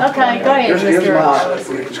 Okay, go ahead, here's Mr. my,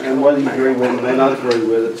 and whether you agree with it, may not agree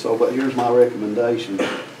with it, so, but here's my recommendation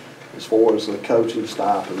as far as the coaching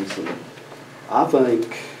stipends. And I think,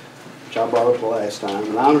 which I brought up the last time,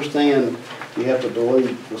 and I understand you have to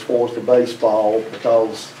delete as far as the baseball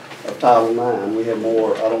because of Title IX. We had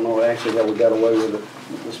more, I don't know actually how we got away with it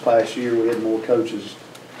this past year. We had more coaches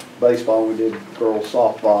baseball than we did girls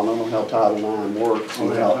softball. I don't know how Title IX works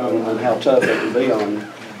and how tough it can be on you.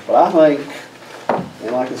 But I think,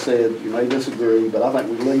 and like I said, you may disagree, but I think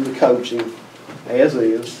we leave the coaching as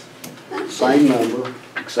is, same number,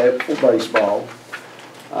 except for baseball.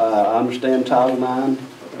 I understand Title IX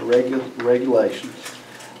regulations.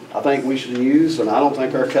 I think we should use, and I don't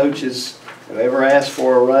think our coaches have ever asked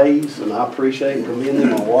for a raise, and I appreciate and commend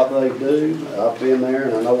them on what they do. I've been there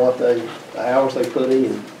and I know what the hours they put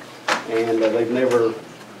in, and they've never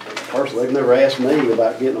asked me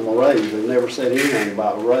about getting them a raise. They've never said anything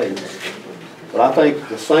about a raise. But I think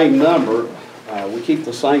the same number, we keep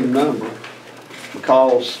the same number,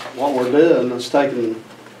 because what we're doing is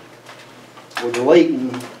we're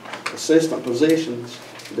deleting assistant positions,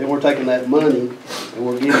 then we're taking that money and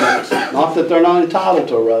we're giving it, not that they're not entitled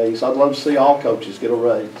to a raise. I'd love to see all coaches get a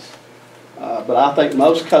raise. But I think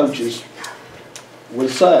most coaches would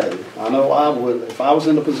say, I know I would, if I was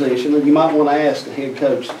in the position, and you might want to ask the head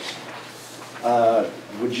coaches,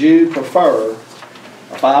 would you prefer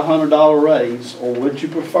a $500 raise, or would you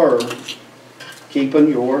prefer keeping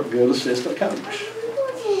your good assistant coach?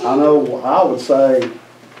 I know I would say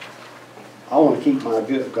I want to keep my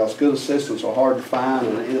good, because good assistants are hard to find,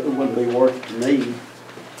 and it wouldn't be worth it to me.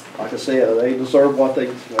 Like I said, they deserve what they,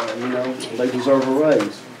 they deserve a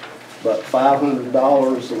raise. But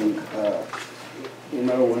 $500 and,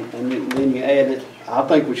 and then you add it, I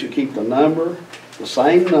think we should keep the number, the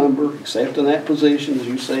same number, except in that position, as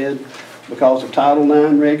you said, because of Title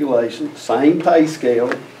IX regulations, same pay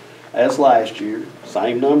scale as last year,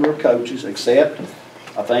 same number of coaches, except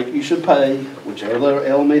I think you should pay whichever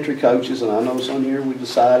elementary coaches, and I know some here we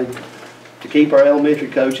decided to keep our elementary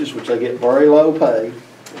coaches, which they get very low pay.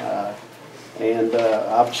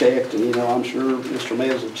 I've checked, and I'm sure Mr.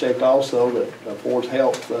 Meadows has checked also, that for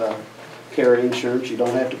health care insurance, you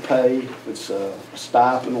don't have to pay if it's a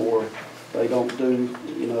stipend or they don't do,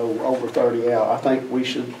 over 30 hours. I think we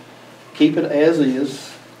should keep it as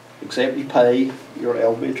is, except you pay your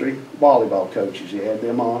elementary volleyball coaches. You add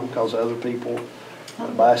them on because other people,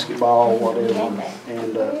 basketball, whatever.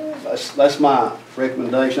 And that's my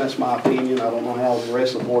recommendation. That's my opinion. I don't know how the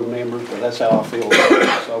rest of the board members, but that's how I feel about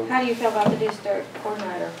it. So, how do you feel about the district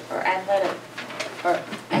coordinator or athletic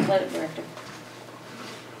director?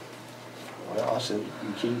 Well, I said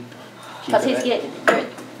you keep Because he's getting,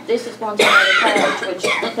 this is going to another coach,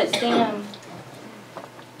 which puts them,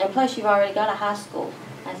 and plus you've already got a high school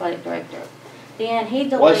athletic director. Then he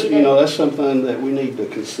deleted. Well, that's something that we need to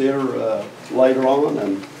consider later on,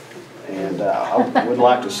 and I would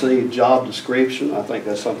like to see a job description. I think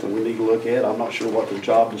that's something we need to look at. I'm not sure what the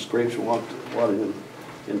job description, what it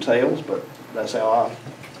entails, but that's how I,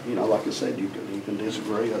 like I said, you can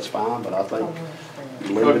disagree, that's fine, but I think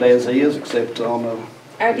you leave it as is, except on the.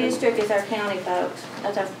 Our district is our county, folks.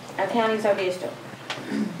 That's our county's our district.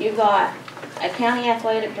 You've got a county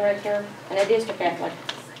athletic director and a district athletic.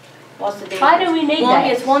 What's the difference? Why do we need One that?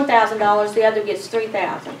 gets $1,000, the other gets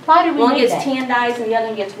 $3,000. Why do we One need gets that? 10 days and the other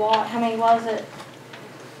one gets what? How many was it?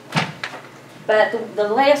 But the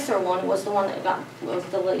lesser one was the one that was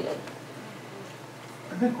deleted.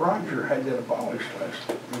 I think Roger had that abolished last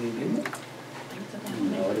meeting, didn't he?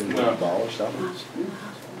 No, it didn't get abolished, I was,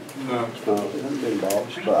 No. it hasn't been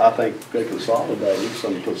abolished, but I think they consolidated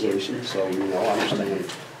some positions, so, you know, I understand.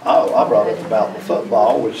 I brought up about the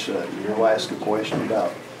football, which, asked a question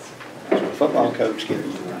about the football coach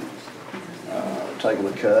getting, taking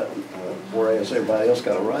a cut, whereas everybody else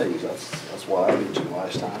got a raise. That's why I mentioned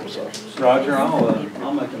last time, so. Roger,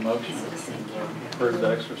 I'll make a motion to approve the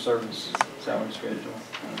extra service salary schedule,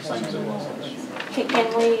 same as it was last year.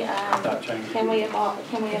 Can we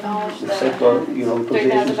abolish the Except for, the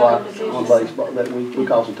positions $3,000 like positions? on baseball, that we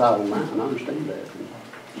call them Title IX, I understand that.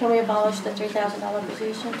 Can we abolish the $3,000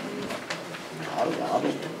 position? I don't,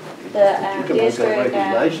 The you can make that district,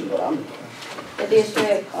 recommendation, but I'm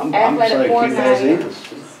saying athletic keep it as coordinator. is.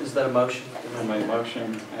 Is that a motion? I'll make a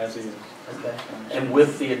motion as is. Okay. And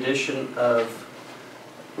with the addition of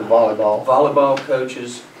The volleyball. volleyball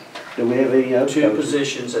coaches, Do we have any other 2 coaches?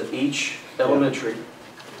 positions at each elementary.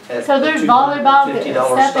 At So there's $250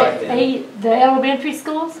 volleyball stuff stipend. at the elementary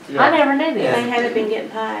schools? Yeah. I never knew They this. haven't been getting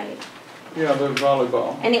paid. Yeah, there's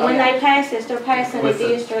volleyball. And when they pass this, they're passing the With the-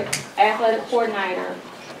 district athletic coordinator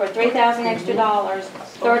for $3,000 extra dollars,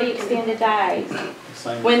 30 extended days.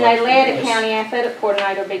 Same When they question. let a county athletic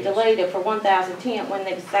coordinator be deleted for 1,010, when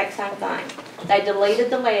the exact same thing. They deleted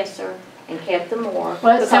the lesser and kept the more.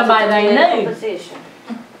 Well, it's because somebody it's a they political knew. Position.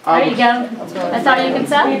 There you go. That's all you can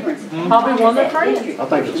say. Probably one of the friends. I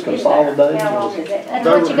think it's consolidated. That's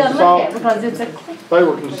what you gotta look at, because it's a, They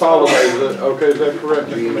were consolidated, okay, is that correct?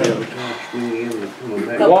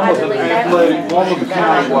 One was an athletic, one was a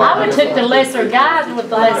county. I would took the lesser guys with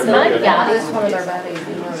the less money guys. One of their buddies,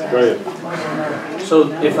 you know that. Go ahead.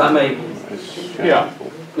 So if I may, Yeah,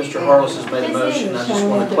 Mr. Harless has made a motion, I just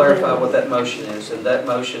want to clarify what that motion is. And that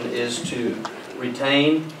motion is to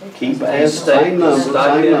retain Keep the as same number, same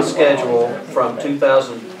stipend number. schedule from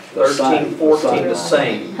 2013-14 the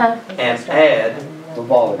same, and add The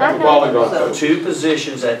volleyball. volleyball coach. 2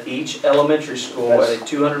 positions at each elementary school at a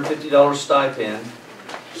 $250 stipend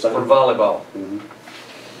for volleyball.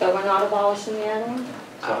 But we're not abolishing the other one?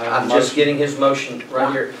 I'm just getting his motion right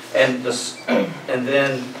here. And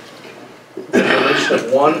then the deletion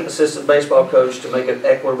of 1 assistant baseball coach to make it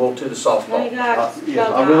equitable to the No, you softball. got, Yeah,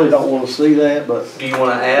 I really don't want to see that, but Do you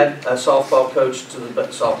want to add a softball coach to the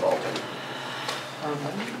softball team?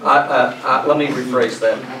 Let me rephrase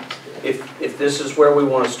that. If this is where we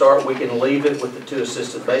want to start, we can leave it with the 2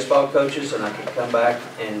 assistant baseball coaches, and I can come back,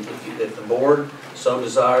 and if the board so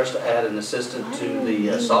desires to add an assistant to the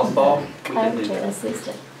softball, we can do Coach and that.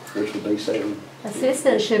 assistant. which would be 7.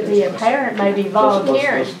 Assistant should be a parent, maybe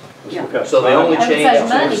volunteering. Let's look up. So the only I would change say to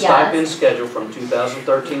money, the guys. stipend schedule from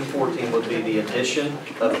 2013-14 would be the addition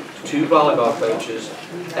of 2 volleyball coaches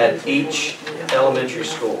at each elementary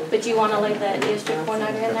school. but you want to leave that district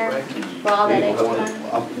coordinator in there for all that extra money?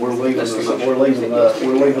 We're leaving the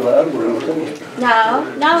other one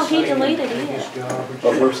too. No, he deleted it.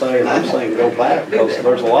 But I'm saying go back, because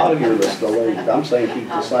there's a lot of here that's deleted. I'm saying keep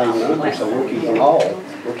the same number, so we're keeping all.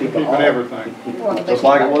 We're keeping all. Everything. Just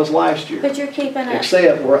like it was last year. But you're keeping it.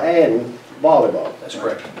 Except we're adding volleyball. That's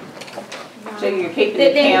correct. So you're keeping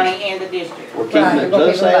the county and the district. We're keeping it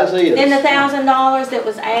just as Then the is. $1,000 that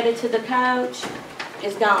was added to the coach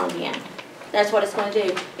is gone again. That's what it's gonna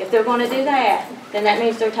do. If they're gonna do that, then that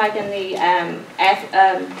means they're taking the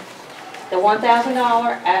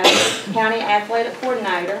 $1,000 county athletic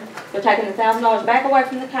coordinator, they're taking the $1,000 back away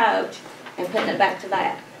from the coach and putting it back to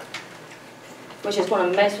that, which is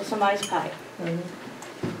gonna mess with somebody's pay.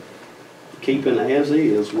 Keeping as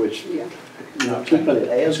is, which, keeping it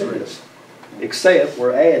as is. Except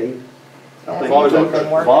we're adding, I think,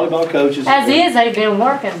 volleyball coaches. As is, they've been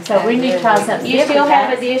working, so we need to try something You different. still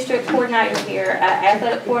have a guys. district coordinator here,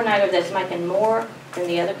 athletic coordinator that's making more than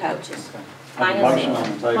the other coaches. Plain and Motion simple. on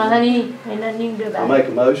the Well, table. then ain't nothing you can do I about it. make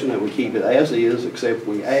a motion that we keep it as is, except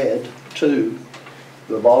we add to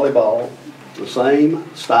the volleyball the same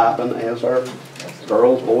stipend as our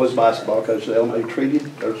girls, boys basketball coaches. They're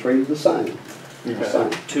treated the same. The same.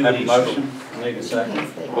 2 Have at a each motion, need a second.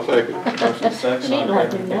 I'll second. Motion second, She'd all in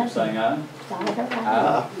like favor, to do keep nothing. saying aye.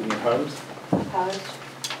 Aye. Any opposed? Opposed?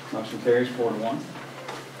 Motion carries 4-1.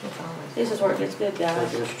 This is where it gets good, Thank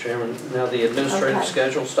guys. you, Mr. Chairman. Now the administrative Okay.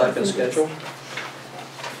 schedule, stipend schedule.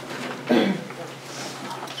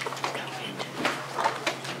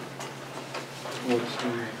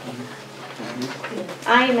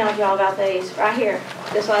 I emailed y'all about these, right here,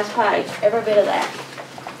 this last page, every bit of that.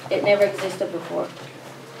 It never existed before.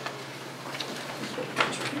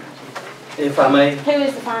 If I may, Who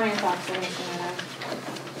is the finance officer, Mr.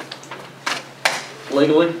 Miller?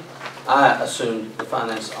 legally, I assumed the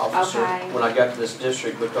finance officer Okay. when I got to this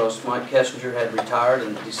district because Mike Kessinger had retired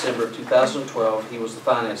in December of 2012. He was the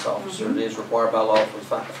finance officer. It is required by law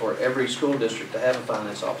for every school district to have a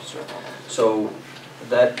finance officer. So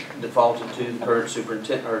that defaulted to the current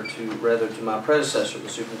superintendent, or to my predecessor, the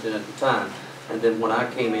superintendent at the time. And then when I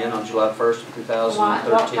came in on July 1st of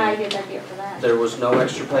What pay 2013, did they get for that? there was no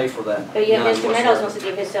extra pay for that. But yet None Mr. Meadows whatsoever. wants to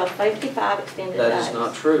give himself 55 extended days. That is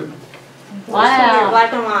not true. Wow.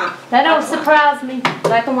 Black and white. That don't surprise me.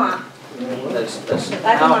 Black and white. That's Black and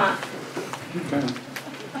how, white. Okay.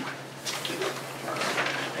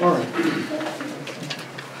 All right.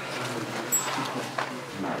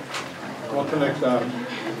 What's the next item?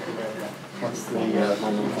 What's the,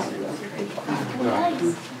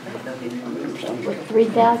 With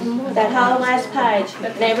 3,000 more. That whole last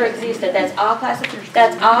page never existed. That's all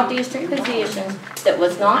that's all district positions that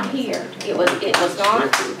was not here. It was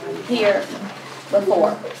not here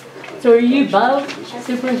before. So are you both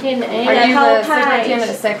superintendent and? Are That you whole the page.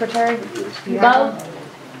 superintendent's secretary? You both?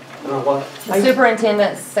 what? The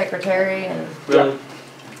superintendent's secretary and Really?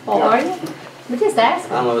 Or are you? We just I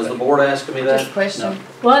asking. don't know, is the board asking me that? just question?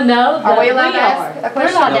 Well, no, Are we allowed to are. ask a We're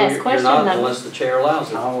question? allowed No, to ask you're questions. not no. unless the chair allows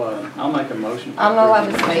it. I'll make a motion. I'm not allowed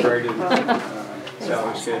to speak.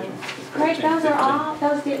 Salary schedule. Craig,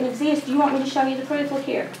 those didn't exist. You want me to show you the proof? Look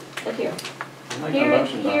here. Look here. I'll make a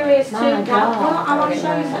motion. Here is two, My God. well, I want to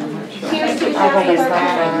show you something. Here's 2013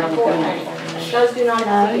 and 14. Those do not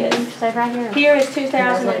No, you exist. stay right here. Here is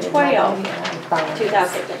 2012,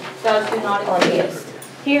 2015. Those do not exist.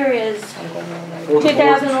 Here is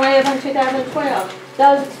 2011, 2012.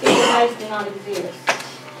 Those extended days do not exist.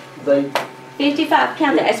 They, 55,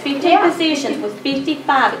 count that, that's 15 positions with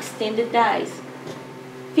 55 extended days.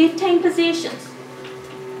 15 positions.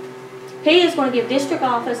 He is going to give district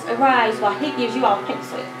office a raise while he gives you all pink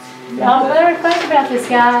slips. Y'all better think about this,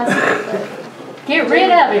 guys. Get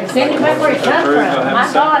rid of him. Send him back where he come from.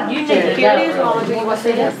 My God, you need to Here it is, go. Roland, do you want to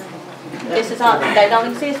see this? This is all, they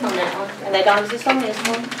don't exist on that one, and they don't exist on this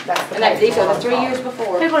one. And these are the 3 years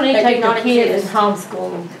before. People need to They do take their not kids and exist.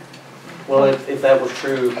 homeschool them. well, if that was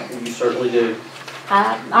true, you certainly do.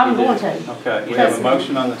 I'm going to. Okay, we have a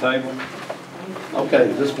motion on the table.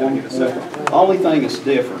 Okay, this one, only thing that's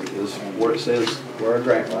different is where it says, where a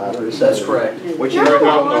grant writer, it says. That's correct. Which you No,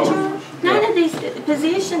 recommend? Roger, none of these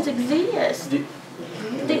positions exist.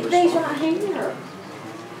 These right here.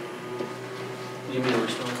 You mean to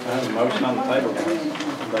respond? I have a motion on the table.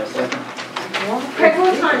 By second. Craig,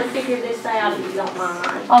 we're trying to figure this out if you don't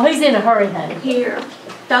mind. Oh, he's in a hurry, honey. Here,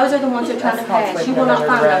 those are the ones you're trying to pass. You will not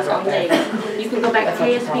find those on these. You can go back to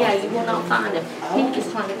KSBA, you will not find them. He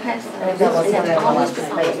is trying to pass those. And that's all Mr.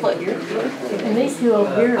 Thomas put. And these two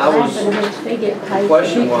over here I are was- laughing at me. They get paid.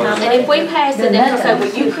 question was- And if we pass it, then he'll say,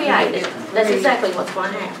 well, you created it. That's exactly what's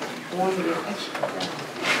going to happen.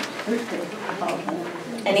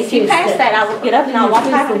 And if you pass that, I will get up and I'll walk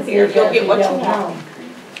out of here. You'll get what you want.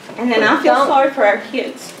 And then I feel sorry for our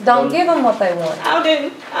kids. Don't give them what they want. I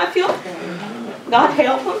do. I feel, God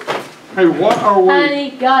help them. Hey, what are we,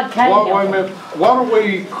 Honey, God can't wait a help minute, what are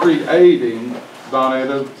we creating,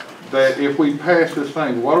 Donetta, that if we pass this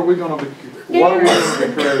thing, what are we gonna be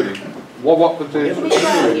creating? What position? Let me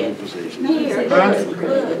show you. Here,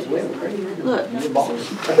 look, look.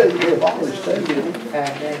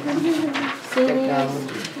 See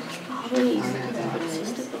these?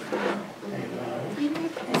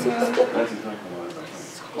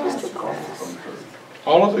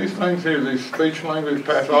 All of these things here, these speech language,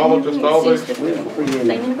 pass all of, just all these? We haven't created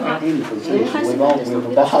any position, we've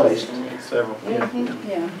abolished. Several.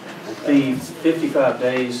 The 55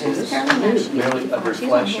 days is merely a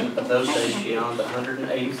reflection of those days beyond the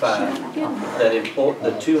 185 that employ,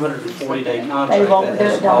 the 240-day contract that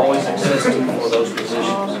has always existed for those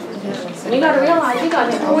positions. And you gotta realize, you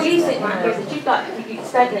got employees sitting right there that you've got, you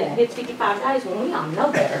stating that it's 55 days, when we all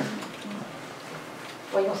know better.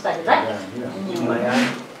 Well, you'll say that. May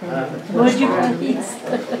I? Would you please?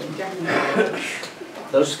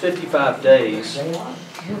 Those 55 days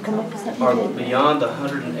You come up with something are good. beyond the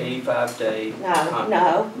 185-day No,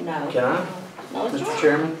 contract. no. Can I, No, it's Mr. not.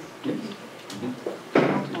 Chairman?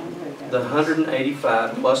 The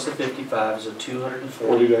 185 plus the 55 is a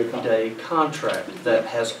 240-day contract that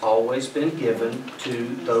has always been given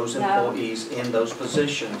to those employees in those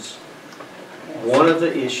positions. One of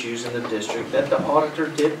the issues in the district that the auditor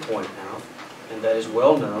did point out, and that is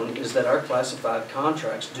well known, is that our classified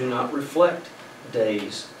contracts do not reflect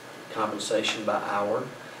days compensation by hour.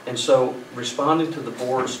 And so responding to the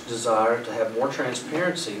board's desire to have more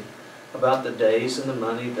transparency about the days and the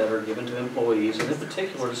money that are given to employees, and in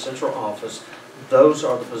particular the central office, those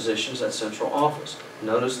are the positions at central office.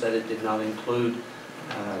 Notice that it did not include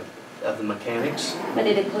of the mechanics. But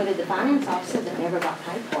it included the finance officer that never got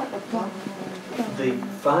paid for it before. The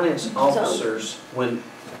finance officers, when,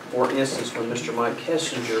 for instance, when Mr. Mike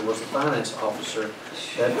Kessinger was the finance officer,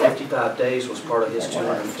 that 55 days was part of his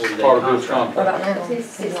 240-day Part of his contract.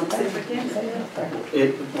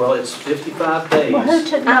 Well, it's 55 days. Well, who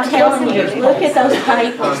took I'm telling you, look at those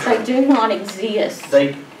papers, they do not exist.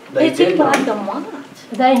 They It's did in not. black and white.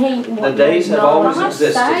 The days have always For God's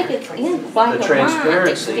sake, existed. it's in black The and white,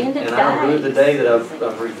 transparency, extended and I don't remember the days. day that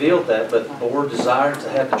I've revealed that, but the board desired to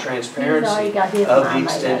have the transparency got his of the mind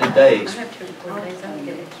made extended up. days.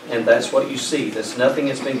 And that's what you see. That's nothing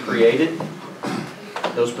that's been created.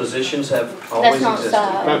 Those positions have always not existed. so.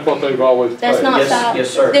 That's what they've always paid. That's not Yes, so. yes,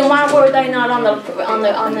 sir. Then why were they not on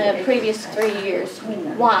the previous 3 years?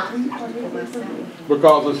 Why?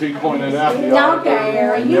 Because as he pointed out, the No, auditor.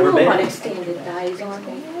 Gary, you Never know been. what extended days are.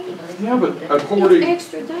 Yeah, but according,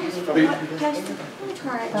 Extra days for The- just the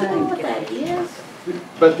contract, you know what that is?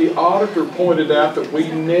 but the auditor pointed out that we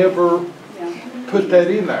never put that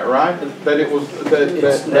in there, right? That it was,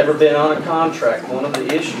 It's never been on a contract. One of the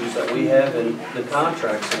issues that we have in the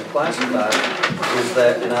contracts and classified is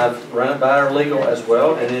that, and I've run it by our legal as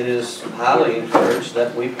well, and it is highly encouraged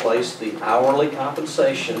that we place the hourly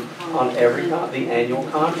compensation on the annual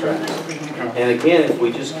contract. And again, if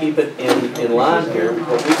we just keep it in line here,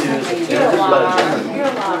 what we do is a You're a tentative liar, budget. you're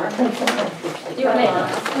a liar. You're a liar.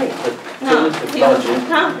 The No, tentative you- budget,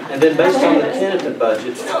 no. and then based on the tentative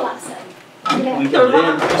budget, No, I say. we can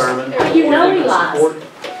then determine. You know whether he to lies. support.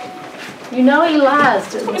 You know he lies.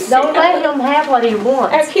 Don't let him have what he Our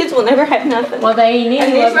wants. kids will never have nothing. Well, they ain't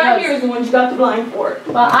And either. this right because- here is the one you got the blame for it.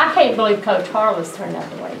 Well, I can't believe Coach Harless turned out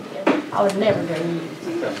the way he did. I would never dream you.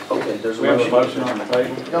 Okay, there's a We have a motion. motion on the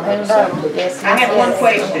table. Go ahead and vote. Yes, I have one yes,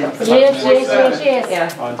 question. Yes, yes, yes, yes.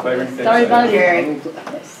 Yeah. All in favor, indicate Sorry, by buddy. Gary,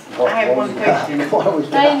 I have one question.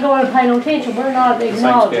 They ain't going to pay no attention. We're not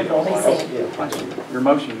acknowledgeable, he said. saying. Your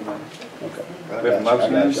motion you made. We have a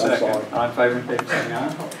motion and a second. All in favor, indicate by saying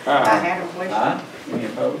aye. I have a question. Aye. Any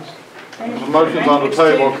opposed? the motion's on the It's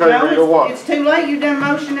table, too- okay, no, read or what? It's too late, you done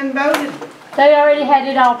motion and voted. They already had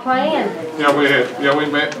it all planned. Yeah, we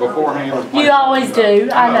met beforehand. You always do.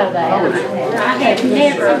 I know that. I have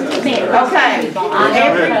never. Okay,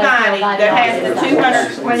 everybody that has the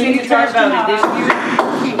 200 signatures voted this year.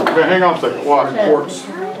 Okay, hang on a second, what?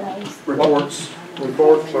 Reports.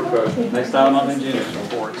 Reports, okay. Next item on the agenda is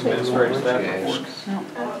reports, administrative staff reports.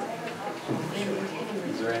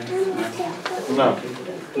 Is there any? No.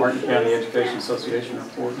 Martin County Education Association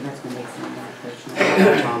report.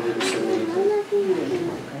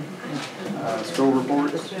 School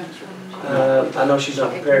reports. I know she's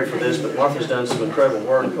not prepared for this, but Martha's done some incredible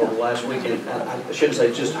work over the last week, and I shouldn't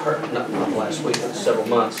say just her, not last week, but several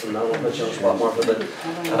months, and I won't put you on the spot, Martha, but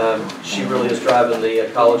she really is driving the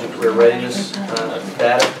college and career readiness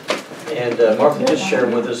data. And Martha, just share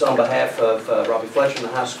with us on behalf of Robbie Fletcher and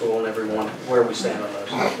the high school and everyone, where we stand on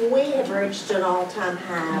those. We have reached an all-time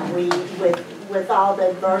high. With all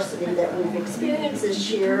the adversity that we've experienced this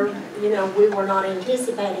year, you know, we were not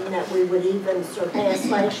anticipating that we would even surpass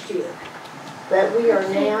last year. But we are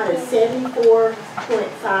now at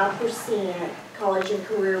 74.5% college and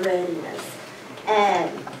career readiness. And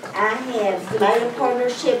I have made a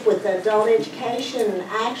partnership with adult education, and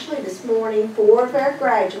actually this morning, 4 of our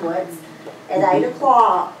graduates at 8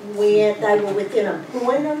 o'clock they were within a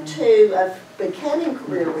point or two of becoming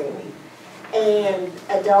career ready. And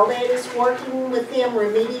adult ed is working with them,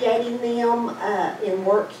 remediating them in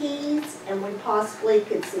work keys, and we possibly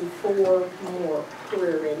could see 4 more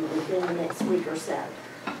career ready within the next week or so.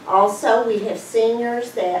 Also, we have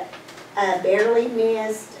seniors that barely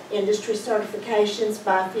missed industry certifications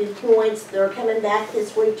by a few points. They're coming back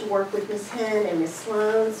this week to work with Ms. Hunt and Ms.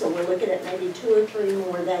 Sloan, so we're looking at maybe 2 or 3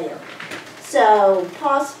 more there. So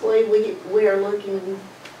possibly we are looking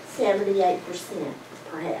 78%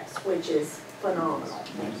 perhaps, which is phenomenal.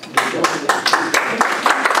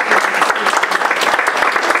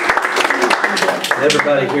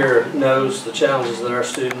 Everybody here knows the challenges that our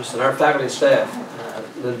students and our faculty and staff,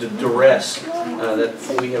 the duress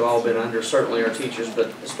that we have all been under, certainly our teachers, but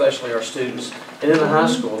especially our students. And in the high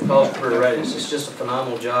school, college career readiness, it's just a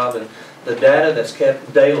phenomenal job. And the data that's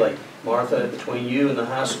kept daily, Martha, between you and the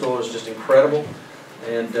high school is just incredible.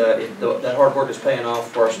 And that hard work is paying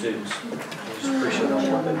off for our students. I just appreciate all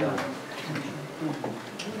the work they've done.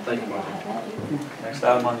 Thank you, Martha. Next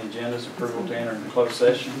item on the agenda is approval to enter into closed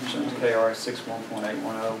session pursuant to KRS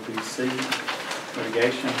 61.810 BC.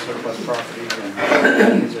 litigation, surplus property, and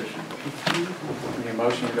acquisition. Need a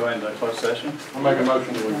motion to go into closed session? I'll make a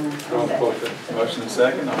motion to go into closed session. Motion and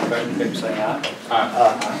second, all in favor, keep saying aye.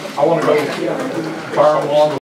 Aye. I want to go fire alarm.